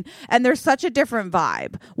what I mean? And there's such a different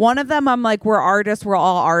vibe. One of them, I'm like, we're artists, we're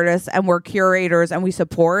all artists, and we're curators, and we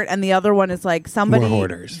support. And the other one is like,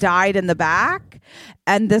 somebody died in the back,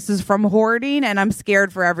 and this is from hoarding, and I'm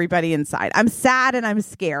scared for everybody inside. I'm sad and I'm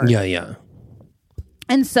scared. Yeah.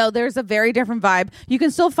 And so there's a very different vibe. You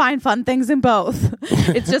can still find fun things in both.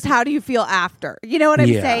 It's just, how do you feel after? You know what I'm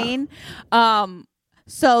saying?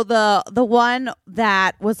 So the one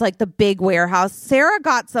that was like the big warehouse, Sarah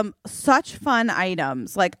got such fun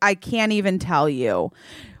items. Like, I can't even tell you.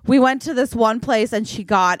 We went to this one place and she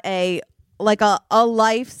got a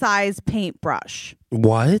life-size paintbrush.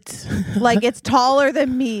 What? Like, it's taller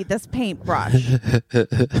than me, this paintbrush.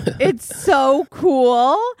 It's so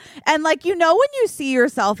cool. And like, when you see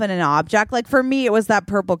yourself in an object, like for me, it was that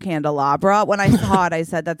purple candelabra. When I saw it, I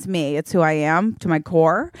said, that's me. It's who I am to my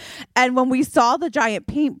core. And when we saw the giant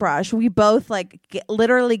paintbrush, we both like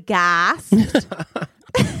literally gasped.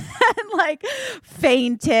 And like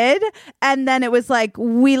fainted, and then it was like,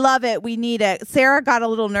 we love it, we need it. Sarah got a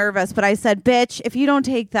little nervous, but I said, bitch, if you don't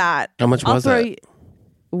take that, how much was it?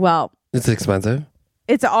 Well, it's expensive.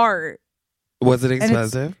 It's art. Was it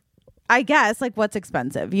expensive? I guess, like, what's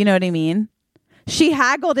expensive? You know what I mean? She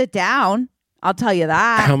haggled it down. I'll tell you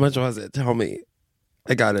that. How much was it? Tell me.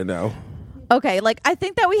 I gotta know. Okay, like, I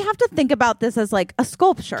think that we have to think about this as like a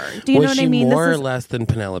sculpture. Do you know what I mean? Was she more or less than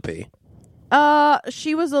Penelope?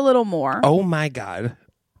 She was a little more. Oh my God.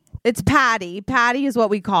 It's Patty. Patty is what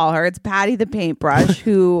we call her. It's Patty the paintbrush,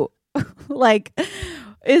 who like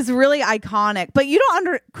is really iconic. But you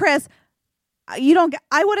don't Chris, you don't get,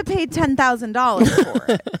 I would have paid $10,000 for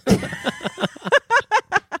it.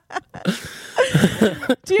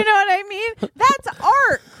 Do you know what I mean? That's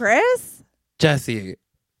art, Chris. Jesse.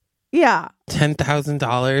 Yeah.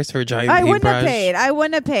 $10,000 for a giant paintbrush? I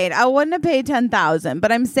wouldn't have paid $10,000,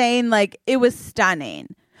 but I'm saying, like, it was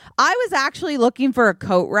stunning. I was actually looking for a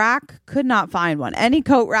coat rack, could not find one. Any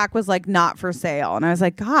coat rack was like not for sale. And I was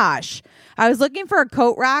like, gosh, I was looking for a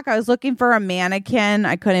coat rack. I was looking for a mannequin.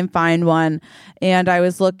 I couldn't find one. And I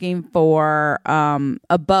was looking for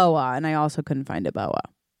a boa, and I also couldn't find a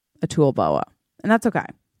tool boa. And that's okay.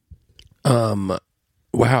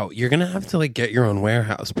 Wow, you're gonna have to like get your own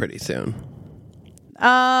warehouse pretty soon.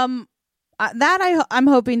 That I'm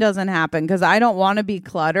hoping doesn't happen, because I don't want to be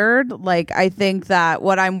cluttered. Like, I think that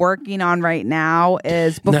what I'm working on right now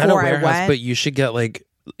is before Not a warehouse, I went. but you should get like,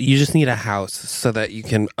 you just need a house so that you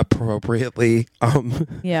can appropriately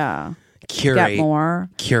curate get more.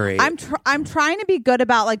 Curate. I'm trying to be good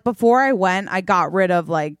about, like, before I went, I got rid of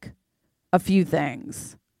like a few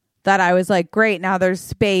things that I was like, great, now there's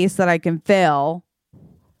space that I can fill.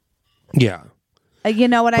 Yeah. You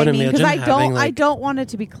know what I mean? Because I like, don't want it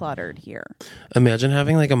to be cluttered here. Imagine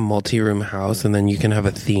having like a multi-room house, and then you can have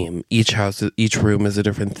a theme. Each room is a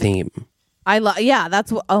different theme.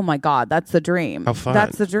 That's what. Oh my God, that's the dream. How fun!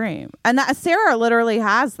 That's the dream. And Sarah literally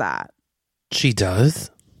has that. She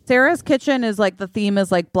does. Sarah's kitchen is like, the theme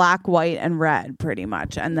is like black, white, and red, pretty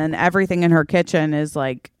much. And then everything in her kitchen is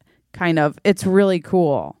like kind of. It's really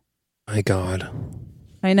cool. My God.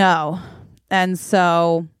 I know, and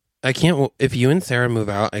so. I can't. If you and Sarah move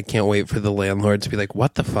out, I can't wait for the landlord to be like,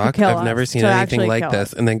 "What the fuck? I've never seen anything like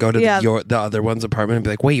this." And then go to the other one's apartment and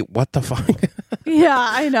be like, "Wait, what the fuck?" Yeah,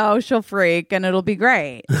 I know. She'll freak, and it'll be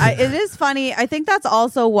great. It is funny. I think that's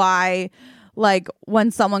also why, like,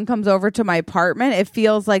 when someone comes over to my apartment, it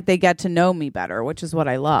feels like they get to know me better, which is what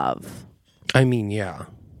I love. I mean, yeah.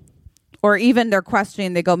 Or even they're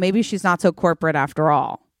questioning, they go, maybe she's not so corporate after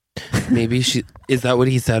all. Maybe is that what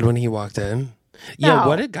he said when he walked in? Yeah, No.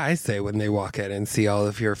 what did guys say when they walk in and see all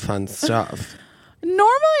of your fun stuff?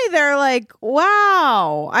 Normally they're like,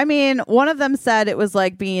 wow. I mean, one of them said it was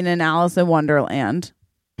like being in Alice in Wonderland,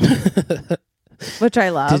 which I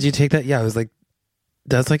love. Did you take that? Yeah, I was like,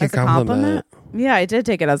 that's like As a compliment. Yeah, I did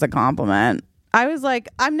take it as a compliment. I was like,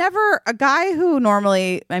 I'm never a guy who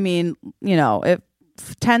normally, I mean, you know,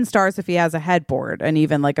 10 stars if he has a headboard and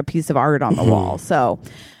even like a piece of art on the wall. So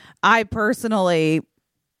I personally,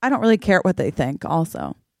 I don't really care what they think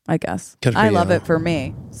also, I guess. I love it for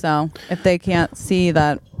me. So if they can't see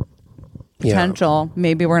that potential,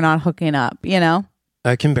 maybe we're not hooking up, you know?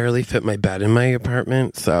 I can barely fit my bed in my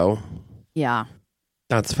apartment, so yeah.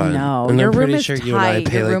 That's fine. No, and your I'm pretty room is sure you and I tight.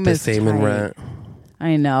 pay Your like room the is same in tight. rent.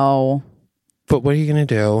 I know. But what are you going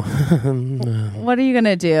to do? What are you going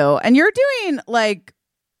to do? And you're doing like,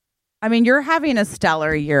 I mean, you're having a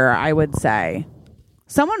stellar year, I would say.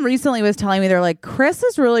 Someone recently was telling me, they're like, Chris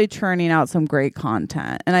is really churning out some great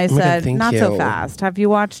content. And I said, not so fast. Have you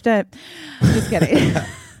watched it? Just kidding.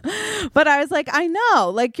 But I was like, I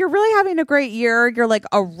know. Like, you're really having a great year. You're like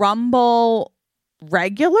a Rumble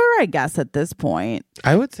regular, I guess, at this point.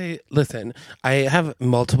 I would say, listen, I have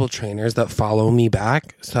multiple trainers that follow me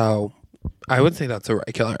back. So I would say that's a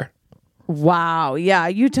regular. Wow. Yeah,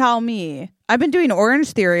 you tell me. I've been doing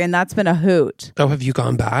Orange Theory and that's been a hoot. Oh, have you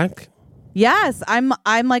gone back? Yes, I'm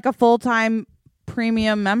like a full-time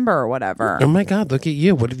premium member or whatever. Oh my God, look at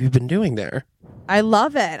you. What have you been doing there? I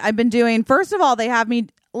love it. I've been doing, first of all, they have me,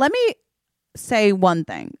 let me say one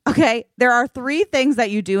thing. Okay. There are 3 things that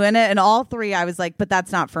you do in it. And all 3, I was like, but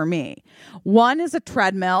that's not for me. One is a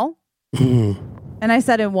treadmill. And I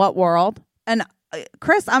said, in what world? And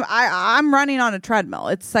Chris, I'm running on a treadmill.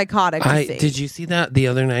 It's psychotic to see. Did you see that the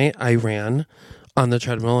other night? I ran on the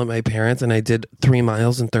treadmill at my parents and I did 3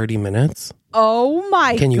 miles in 30 minutes. Oh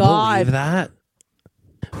my God. Can you believe that?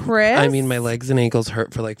 Chris? I mean, my legs and ankles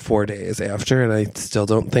hurt for like 4 days after, and I still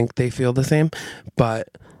don't think they feel the same. But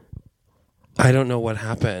I don't know what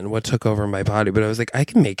happened, what took over my body. But I was like, I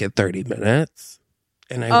can make it 30 minutes.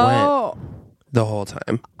 And I went the whole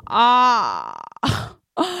time.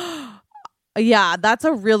 Yeah, that's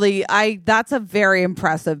a very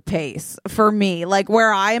impressive pace for me. Like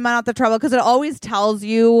where I am at the treadmill, because it always tells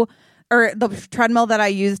you, or the treadmill that I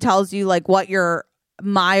use tells you like what your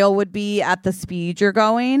mile would be at the speed you're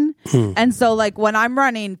going. And so like when I'm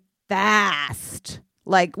running fast,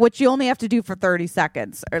 like which you only have to do for 30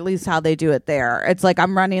 seconds, or at least how they do it there. It's like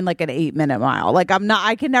I'm running like an 8-minute mile. Like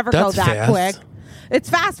I can never go that quick. It's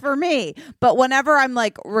fast for me. But whenever I'm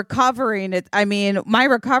like recovering, my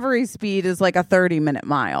recovery speed is like a 30-minute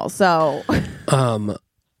mile. So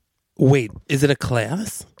wait, is it a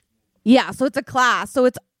class? Yeah, so it's a class. So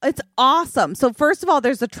it's awesome. So first of all,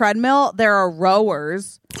 there's a treadmill. There are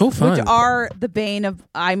rowers, which are the bane of,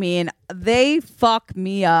 they fuck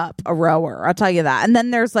me up, a rower. I'll tell you that. And then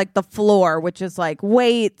there's like the floor, which is like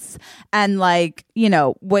weights and like,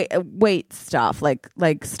 weight stuff,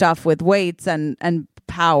 like stuff with weights and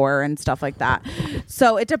power and stuff like that.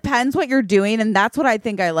 So it depends what you're doing. And that's what I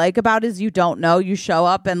think I like about is you don't know. You show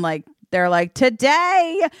up and like, they're like,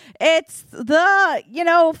 today it's the,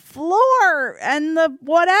 floor and the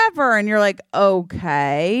whatever. And you're like,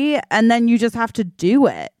 okay. And then you just have to do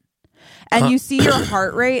it. And you see your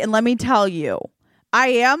heart rate. And let me tell you,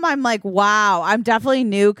 I'm like, wow, I'm definitely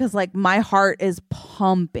new because like my heart is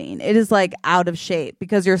pumping. It is like out of shape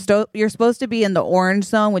because you're supposed to be in the orange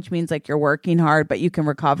zone, which means like you're working hard, but you can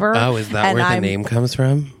recover. Oh, is that where the name comes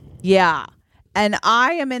from? Yeah. And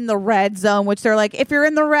I am in the red zone, which they're like, if you're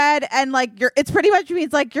in the red and like it's pretty much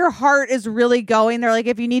means like your heart is really going. They're like,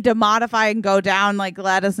 if you need to modify and go down, like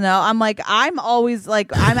let us know. I'm like, I'm always like,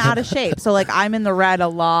 I'm out of shape. So like I'm in the red a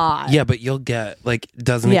lot. Yeah, but you'll get like,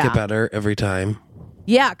 doesn't it get better every time?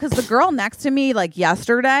 Yeah, because the girl next to me like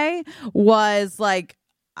yesterday was like,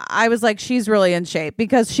 I was like, she's really in shape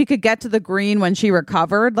because she could get to the green when she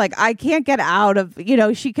recovered. Like I can't get out of,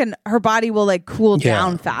 her body will like cool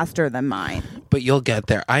down faster than mine. But you'll get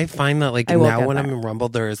there. I find that like now when I'm in Rumble,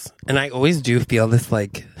 and I always do feel this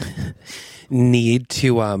like need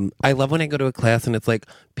to, I love when I go to a class and it's like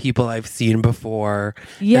people I've seen before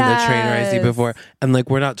and the trainer I see before. And like,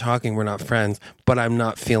 we're not talking, we're not friends, but I'm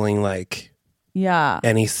not feeling like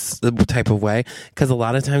any type of way, because a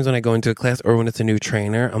lot of times when I go into a class or when it's a new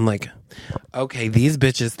trainer, I'm like, okay, these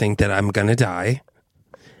bitches think that I'm gonna die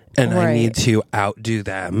and I need to outdo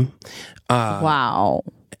them. Wow.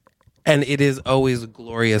 And it is always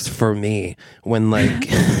glorious for me when like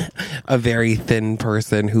a very thin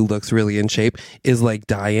person who looks really in shape is like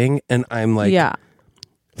dying, and I'm like, yeah.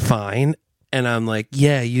 fine. And I'm like,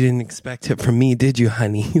 yeah, you didn't expect it from me, did you,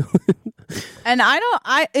 honey? And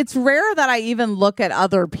it's rare that I even look at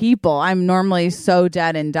other people. I'm normally so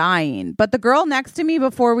dead and dying. But the girl next to me,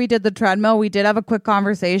 before we did the treadmill, we did have a quick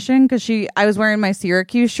conversation because I was wearing my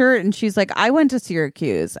Syracuse shirt and she's like, I went to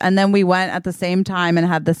Syracuse. And then we went at the same time and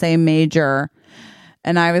had the same major.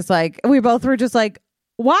 And I was like, we both were just like,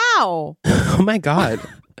 wow. Oh my God.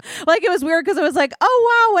 Like, it was weird because it was like,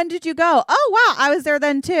 oh, wow, when did you go? Oh, wow, I was there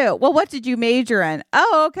then too. Well, what did you major in?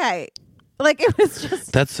 Oh, okay. Like, it was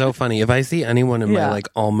just... That's so funny. If I see anyone in my like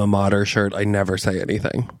alma mater shirt, I never say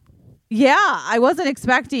anything. Yeah, I wasn't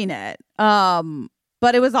expecting it.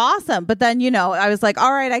 But it was awesome. But then, I was like,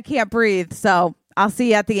 all right, I can't breathe. So I'll see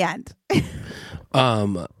you at the end.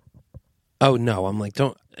 Oh, no. I'm like,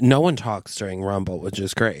 no one talks during Rumble, which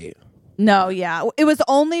is great. No, yeah. It was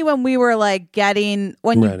only when we were like when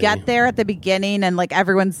ready. You get there at the beginning and like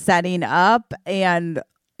everyone's setting up and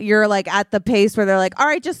you're like at the pace where they're like, all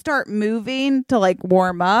right, just start moving to like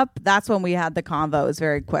warm up. That's when we had the convo. It was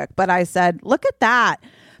very quick. But I said, look at that.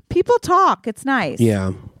 People talk. It's nice.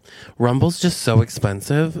 Yeah. Rumble's just so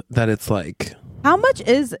expensive that it's like... How much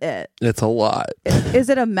is it? It's a lot. Is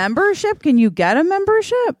it a membership? Can you get a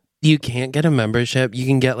membership? You can't get a membership. You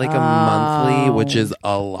can get like a monthly, which is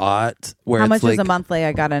a lot. Where How it's much like, is a monthly?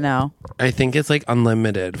 I gotta know. I think it's like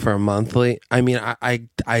unlimited for a monthly. I mean, I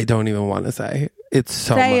don't even want to say. It's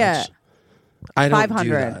so say much. It. I don't 500.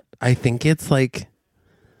 do that. I think it's like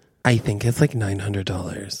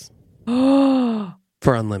 $900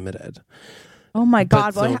 for unlimited. Oh my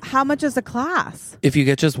God. So, how much is a class? If you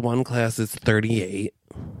get just one class, it's $38.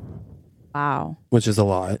 Wow. Which is a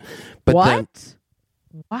lot. But what? Then,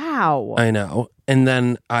 wow. I know. And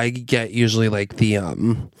then I get usually like the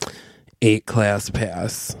 8 class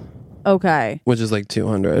pass. Okay. Which is like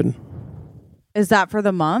 $200. Is that for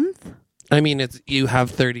the month? I mean, you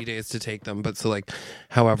have 30 days to take them, but so like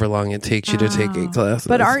however long it takes you to take 8 classes.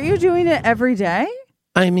 But aren't you doing it every day?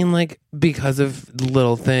 I mean, like, because of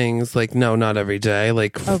little things, like, no, not every day,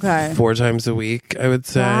 like 4 times a week, I would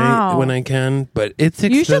say, when I can. But it's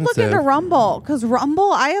expensive. You should look into Rumble, because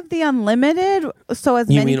Rumble, I have the unlimited, so as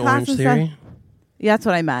many classes. You mean Orange Theory? Yeah, that's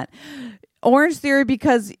what I meant. Orange Theory,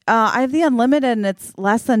 because I have the unlimited and it's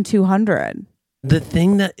less than $200. The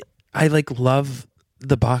thing that I like love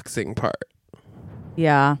the boxing part.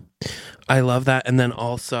 Yeah. I love that. And then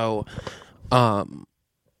also,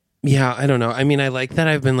 yeah, I don't know. I mean, I like that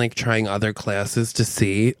I've been like trying other classes to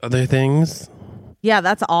see other things. Yeah,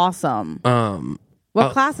 that's awesome.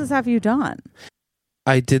 What classes have you done?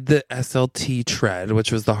 I did the SLT tread,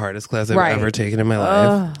 which was the hardest class I've ever taken in my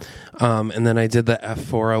life. And then I did the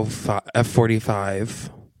F45.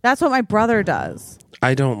 That's what my brother does.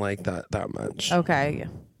 I don't like that much. Okay.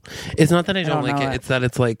 It's not that I don't like it. It's that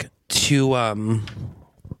it's like it's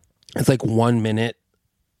like 1 minute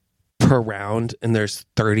per round and there's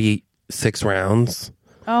 36 rounds.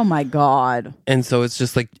 Oh my God. And so it's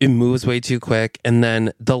just like it moves way too quick, and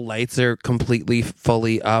then the lights are completely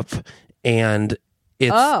fully up, and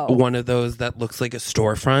it's one of those that looks like a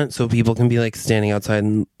storefront, so people can be like standing outside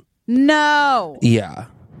and no. Yeah.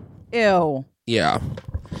 Ew. Yeah.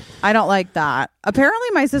 I don't like that. Apparently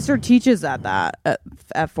my sister teaches at that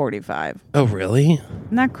at 45. Oh, really?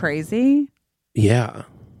 Isn't that crazy? Yeah.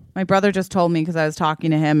 My brother just told me because I was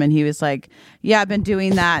talking to him and he was like, yeah, I've been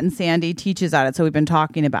doing that and Sandy teaches at it. So we've been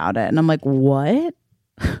talking about it. And I'm like, what?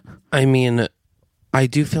 I mean, I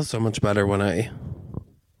do feel so much better when I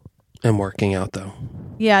am working out though.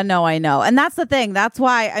 Yeah, no, I know. And that's the thing. That's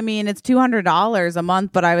why, I mean, it's $200 a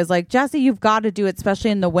month. But I was like, Jesse, you've got to do it,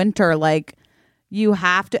 especially in the winter. Like you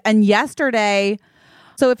have to. And yesterday,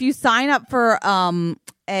 so if you sign up for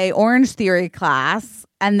a Orange Theory class,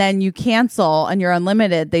 and then you cancel and you're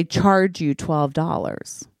unlimited, they charge you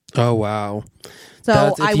 $12. Oh, wow.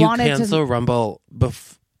 So if you cancel Rumble,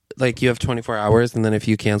 like you have 24 hours, and then if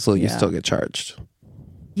you cancel, you still get charged.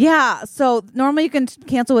 Yeah. So normally you can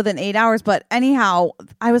cancel within 8 hours. But anyhow,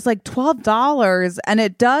 I was like $12 and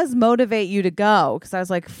it does motivate you to go. Because I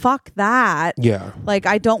was like, fuck that. Yeah. Like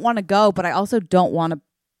I don't want to go, but I also don't want to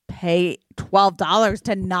pay $12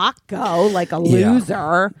 to not go like a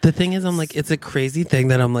loser. The thing is, I'm like, it's a crazy thing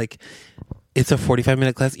that I'm like, it's a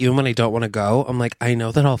 45-minute class. Even when I don't want to go, I'm like, I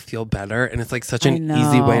know that I'll feel better. And it's like such an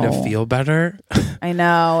easy way to feel better. I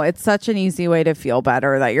know. It's such an easy way to feel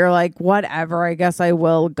better that you're like, whatever, I guess I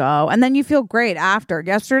will go. And then you feel great after.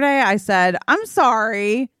 Yesterday, I said, I'm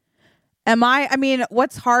sorry. I mean,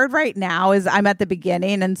 what's hard right now is I'm at the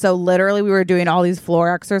beginning. And so literally we were doing all these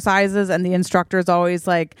floor exercises and the instructor's always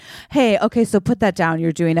like, hey, okay, so put that down.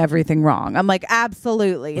 You're doing everything wrong. I'm like,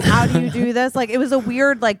 absolutely. How do you do this? Like, it was a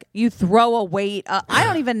weird, like you throw a weight. I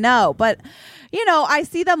don't even know. But, you know, I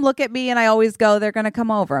see them look at me and I always go, they're going to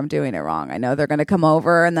come over. I'm doing it wrong. I know they're going to come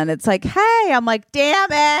over. And then it's like, hey, I'm like, damn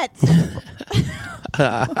it.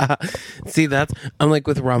 See, I'm like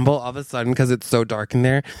with Rumble all of a sudden because it's so dark in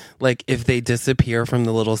there. Like if they disappear from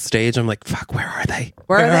the little stage, I'm like, fuck, where are they?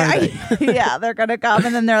 Where are they? Yeah, they're gonna come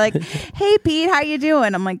and then they're like, hey Pete, how you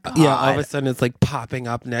doing? I'm like, God. Yeah, all of a sudden it's like popping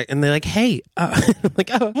up and they're like, hey, I'm like,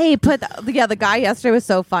 oh. Hey, the guy yesterday was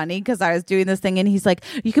so funny because I was doing this thing and he's like,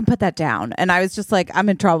 you can put that down, and I was just like, I'm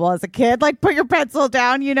in trouble as a kid, like put your pencil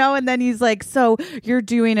down, you know. And then he's like, so you're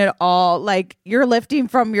doing it all, like you're lifting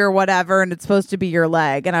from your whatever and it's supposed to be your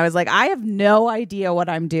leg. And I was like, I have no idea what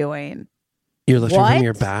I'm doing. You're lifting from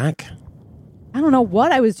your back? I don't know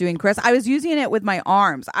what I was doing, Chris. I was using it with my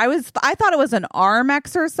arms. I thought it was an arm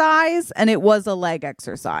exercise and it was a leg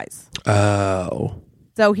exercise. Oh.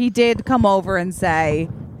 So he did come over and say,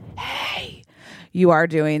 hey, you are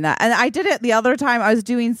doing that. And I did it the other time. I was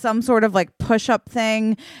doing some sort of like push-up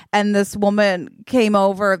thing and this woman came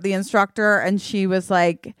over, the instructor, and she was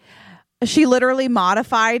like, she literally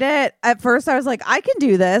modified it. At first I was like, I can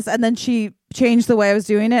do this. And then she changed the way I was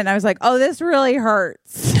doing it. And I was like, oh, this really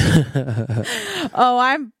hurts.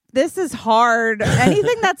 This is hard.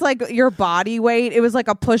 Anything that's like your body weight. It was like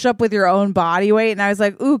a push up with your own body weight. And I was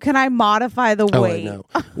like, ooh, can I modify the weight? I know.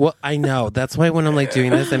 Well, I know. That's why when I'm like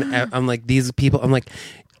doing this and I'm like, these people, I'm like,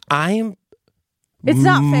 it's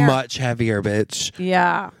not fair. Much heavier, bitch.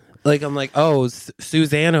 Yeah. Like, I'm like, oh,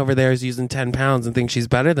 Suzanne over there is using 10 pounds and thinks she's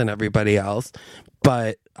better than everybody else.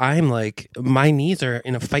 But I'm like, my knees are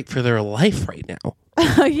in a fight for their life right now.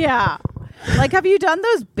 Yeah. Like, have you done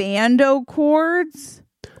those bando cords?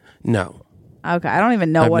 No. Okay. I don't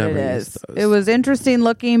even know what it is. It was interesting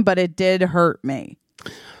looking, but it did hurt me.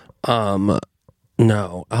 No.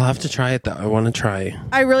 I'll have to try it, though. I want to try.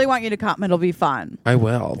 I really want you to come. It'll be fun. I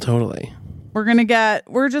will. Totally.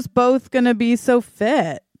 We're just both going to be so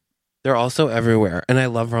fit. They're also everywhere. And I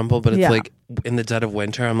love Rumble, but it's like in the dead of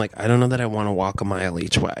winter, I'm like, I don't know that I want to walk a mile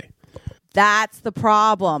each way. That's the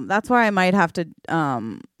problem. That's why I might have to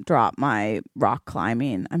drop my rock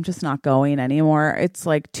climbing. I'm just not going anymore. It's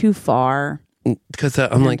like too far. Because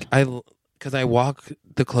because I walk,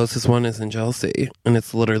 the closest one is in Chelsea, and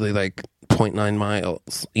it's literally like 0.9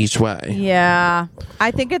 miles each way. Yeah. I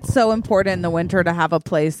think it's so important in the winter to have a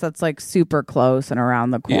place that's like super close and around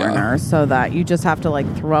the corner so that you just have to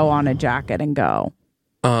like throw on a jacket and go.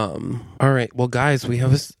 All right. Well, guys, we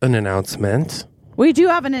have an announcement. We do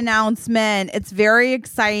have an announcement. It's very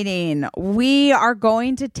exciting. We are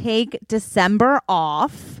going to take December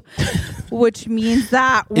off, which means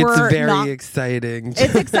that we're It's very exciting.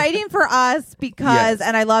 It's exciting for us because,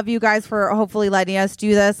 and I love you guys for hopefully letting us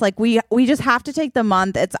do this. Like we just have to take the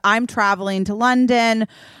month. I'm traveling to London.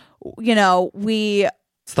 You know,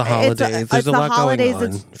 it's the holidays. There's a lot going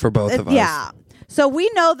on for both of us. Yeah. So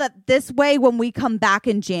we know that this way, when we come back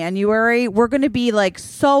in January, we're going to be like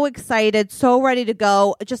so excited, so ready to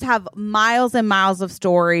go, just have miles and miles of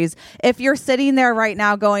stories. If you're sitting there right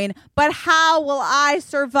now going, but how will I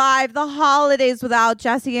survive the holidays without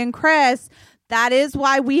Jesse and Chris? That is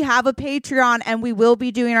why we have a Patreon, and we will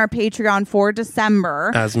be doing our Patreon for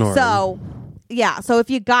December. As normal. So yeah, so if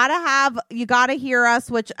you gotta hear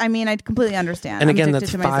us, which I mean, I completely understand. And again,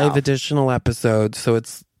 that's 5 additional episodes, so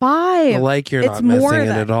it's 5. Like you're not missing it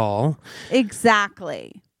at all.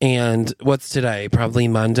 Exactly. And what's today? Probably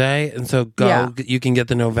Monday. And so you can get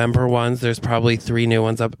the November ones. There's probably 3 new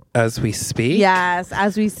ones up as we speak. Yes,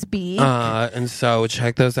 as we speak. And so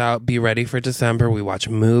check those out. Be ready for December. We watch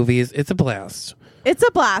movies. It's a blast. It's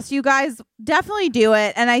a blast. You guys definitely do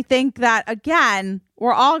it. And I think that, again,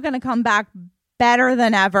 we're all going to come back better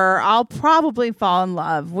than ever. I'll probably fall in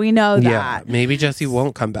love. We know that. Yeah, maybe Jesse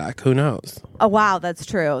won't come back. Who knows? Oh wow, that's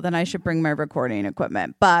true. Then I should bring my recording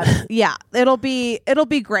equipment. But yeah, it'll be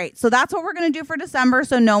great. So that's what we're gonna do for December.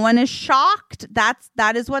 So no one is shocked.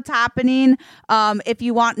 That is what's happening. If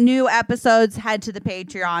you want new episodes, head to the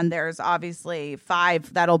Patreon. There's obviously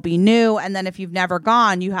 5 that'll be new, and then if you've never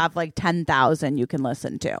gone, you have like 10,000 you can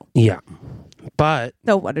listen to. Yeah, but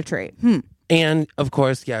so what a treat. And of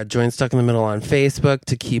course, join Stuck in the Middle on Facebook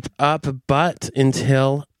to keep up. But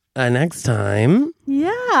until next time,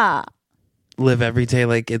 live every day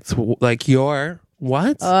like it's like your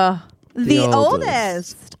what? The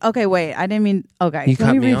oldest. Okay, wait. I didn't mean. Okay, you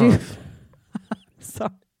cut me off.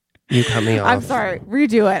 Sorry. You cut me off. I'm sorry.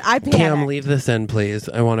 Redo it. I panicked. Cam, leave this in, please.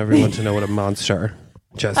 I want everyone to know what a monster.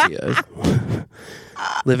 Jesse is.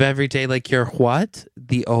 Live every day like you're what?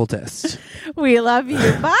 The oldest. We love you.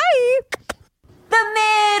 Bye. The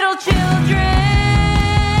middle children.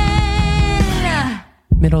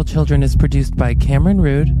 Middle Children is produced by Cameron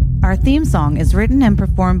Rood Our theme song is written and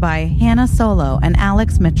performed by Hannah Solo and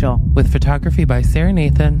Alex Mitchell, with photography by Sarah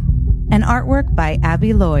Nathan. and artwork by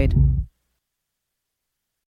Abby Lloyd.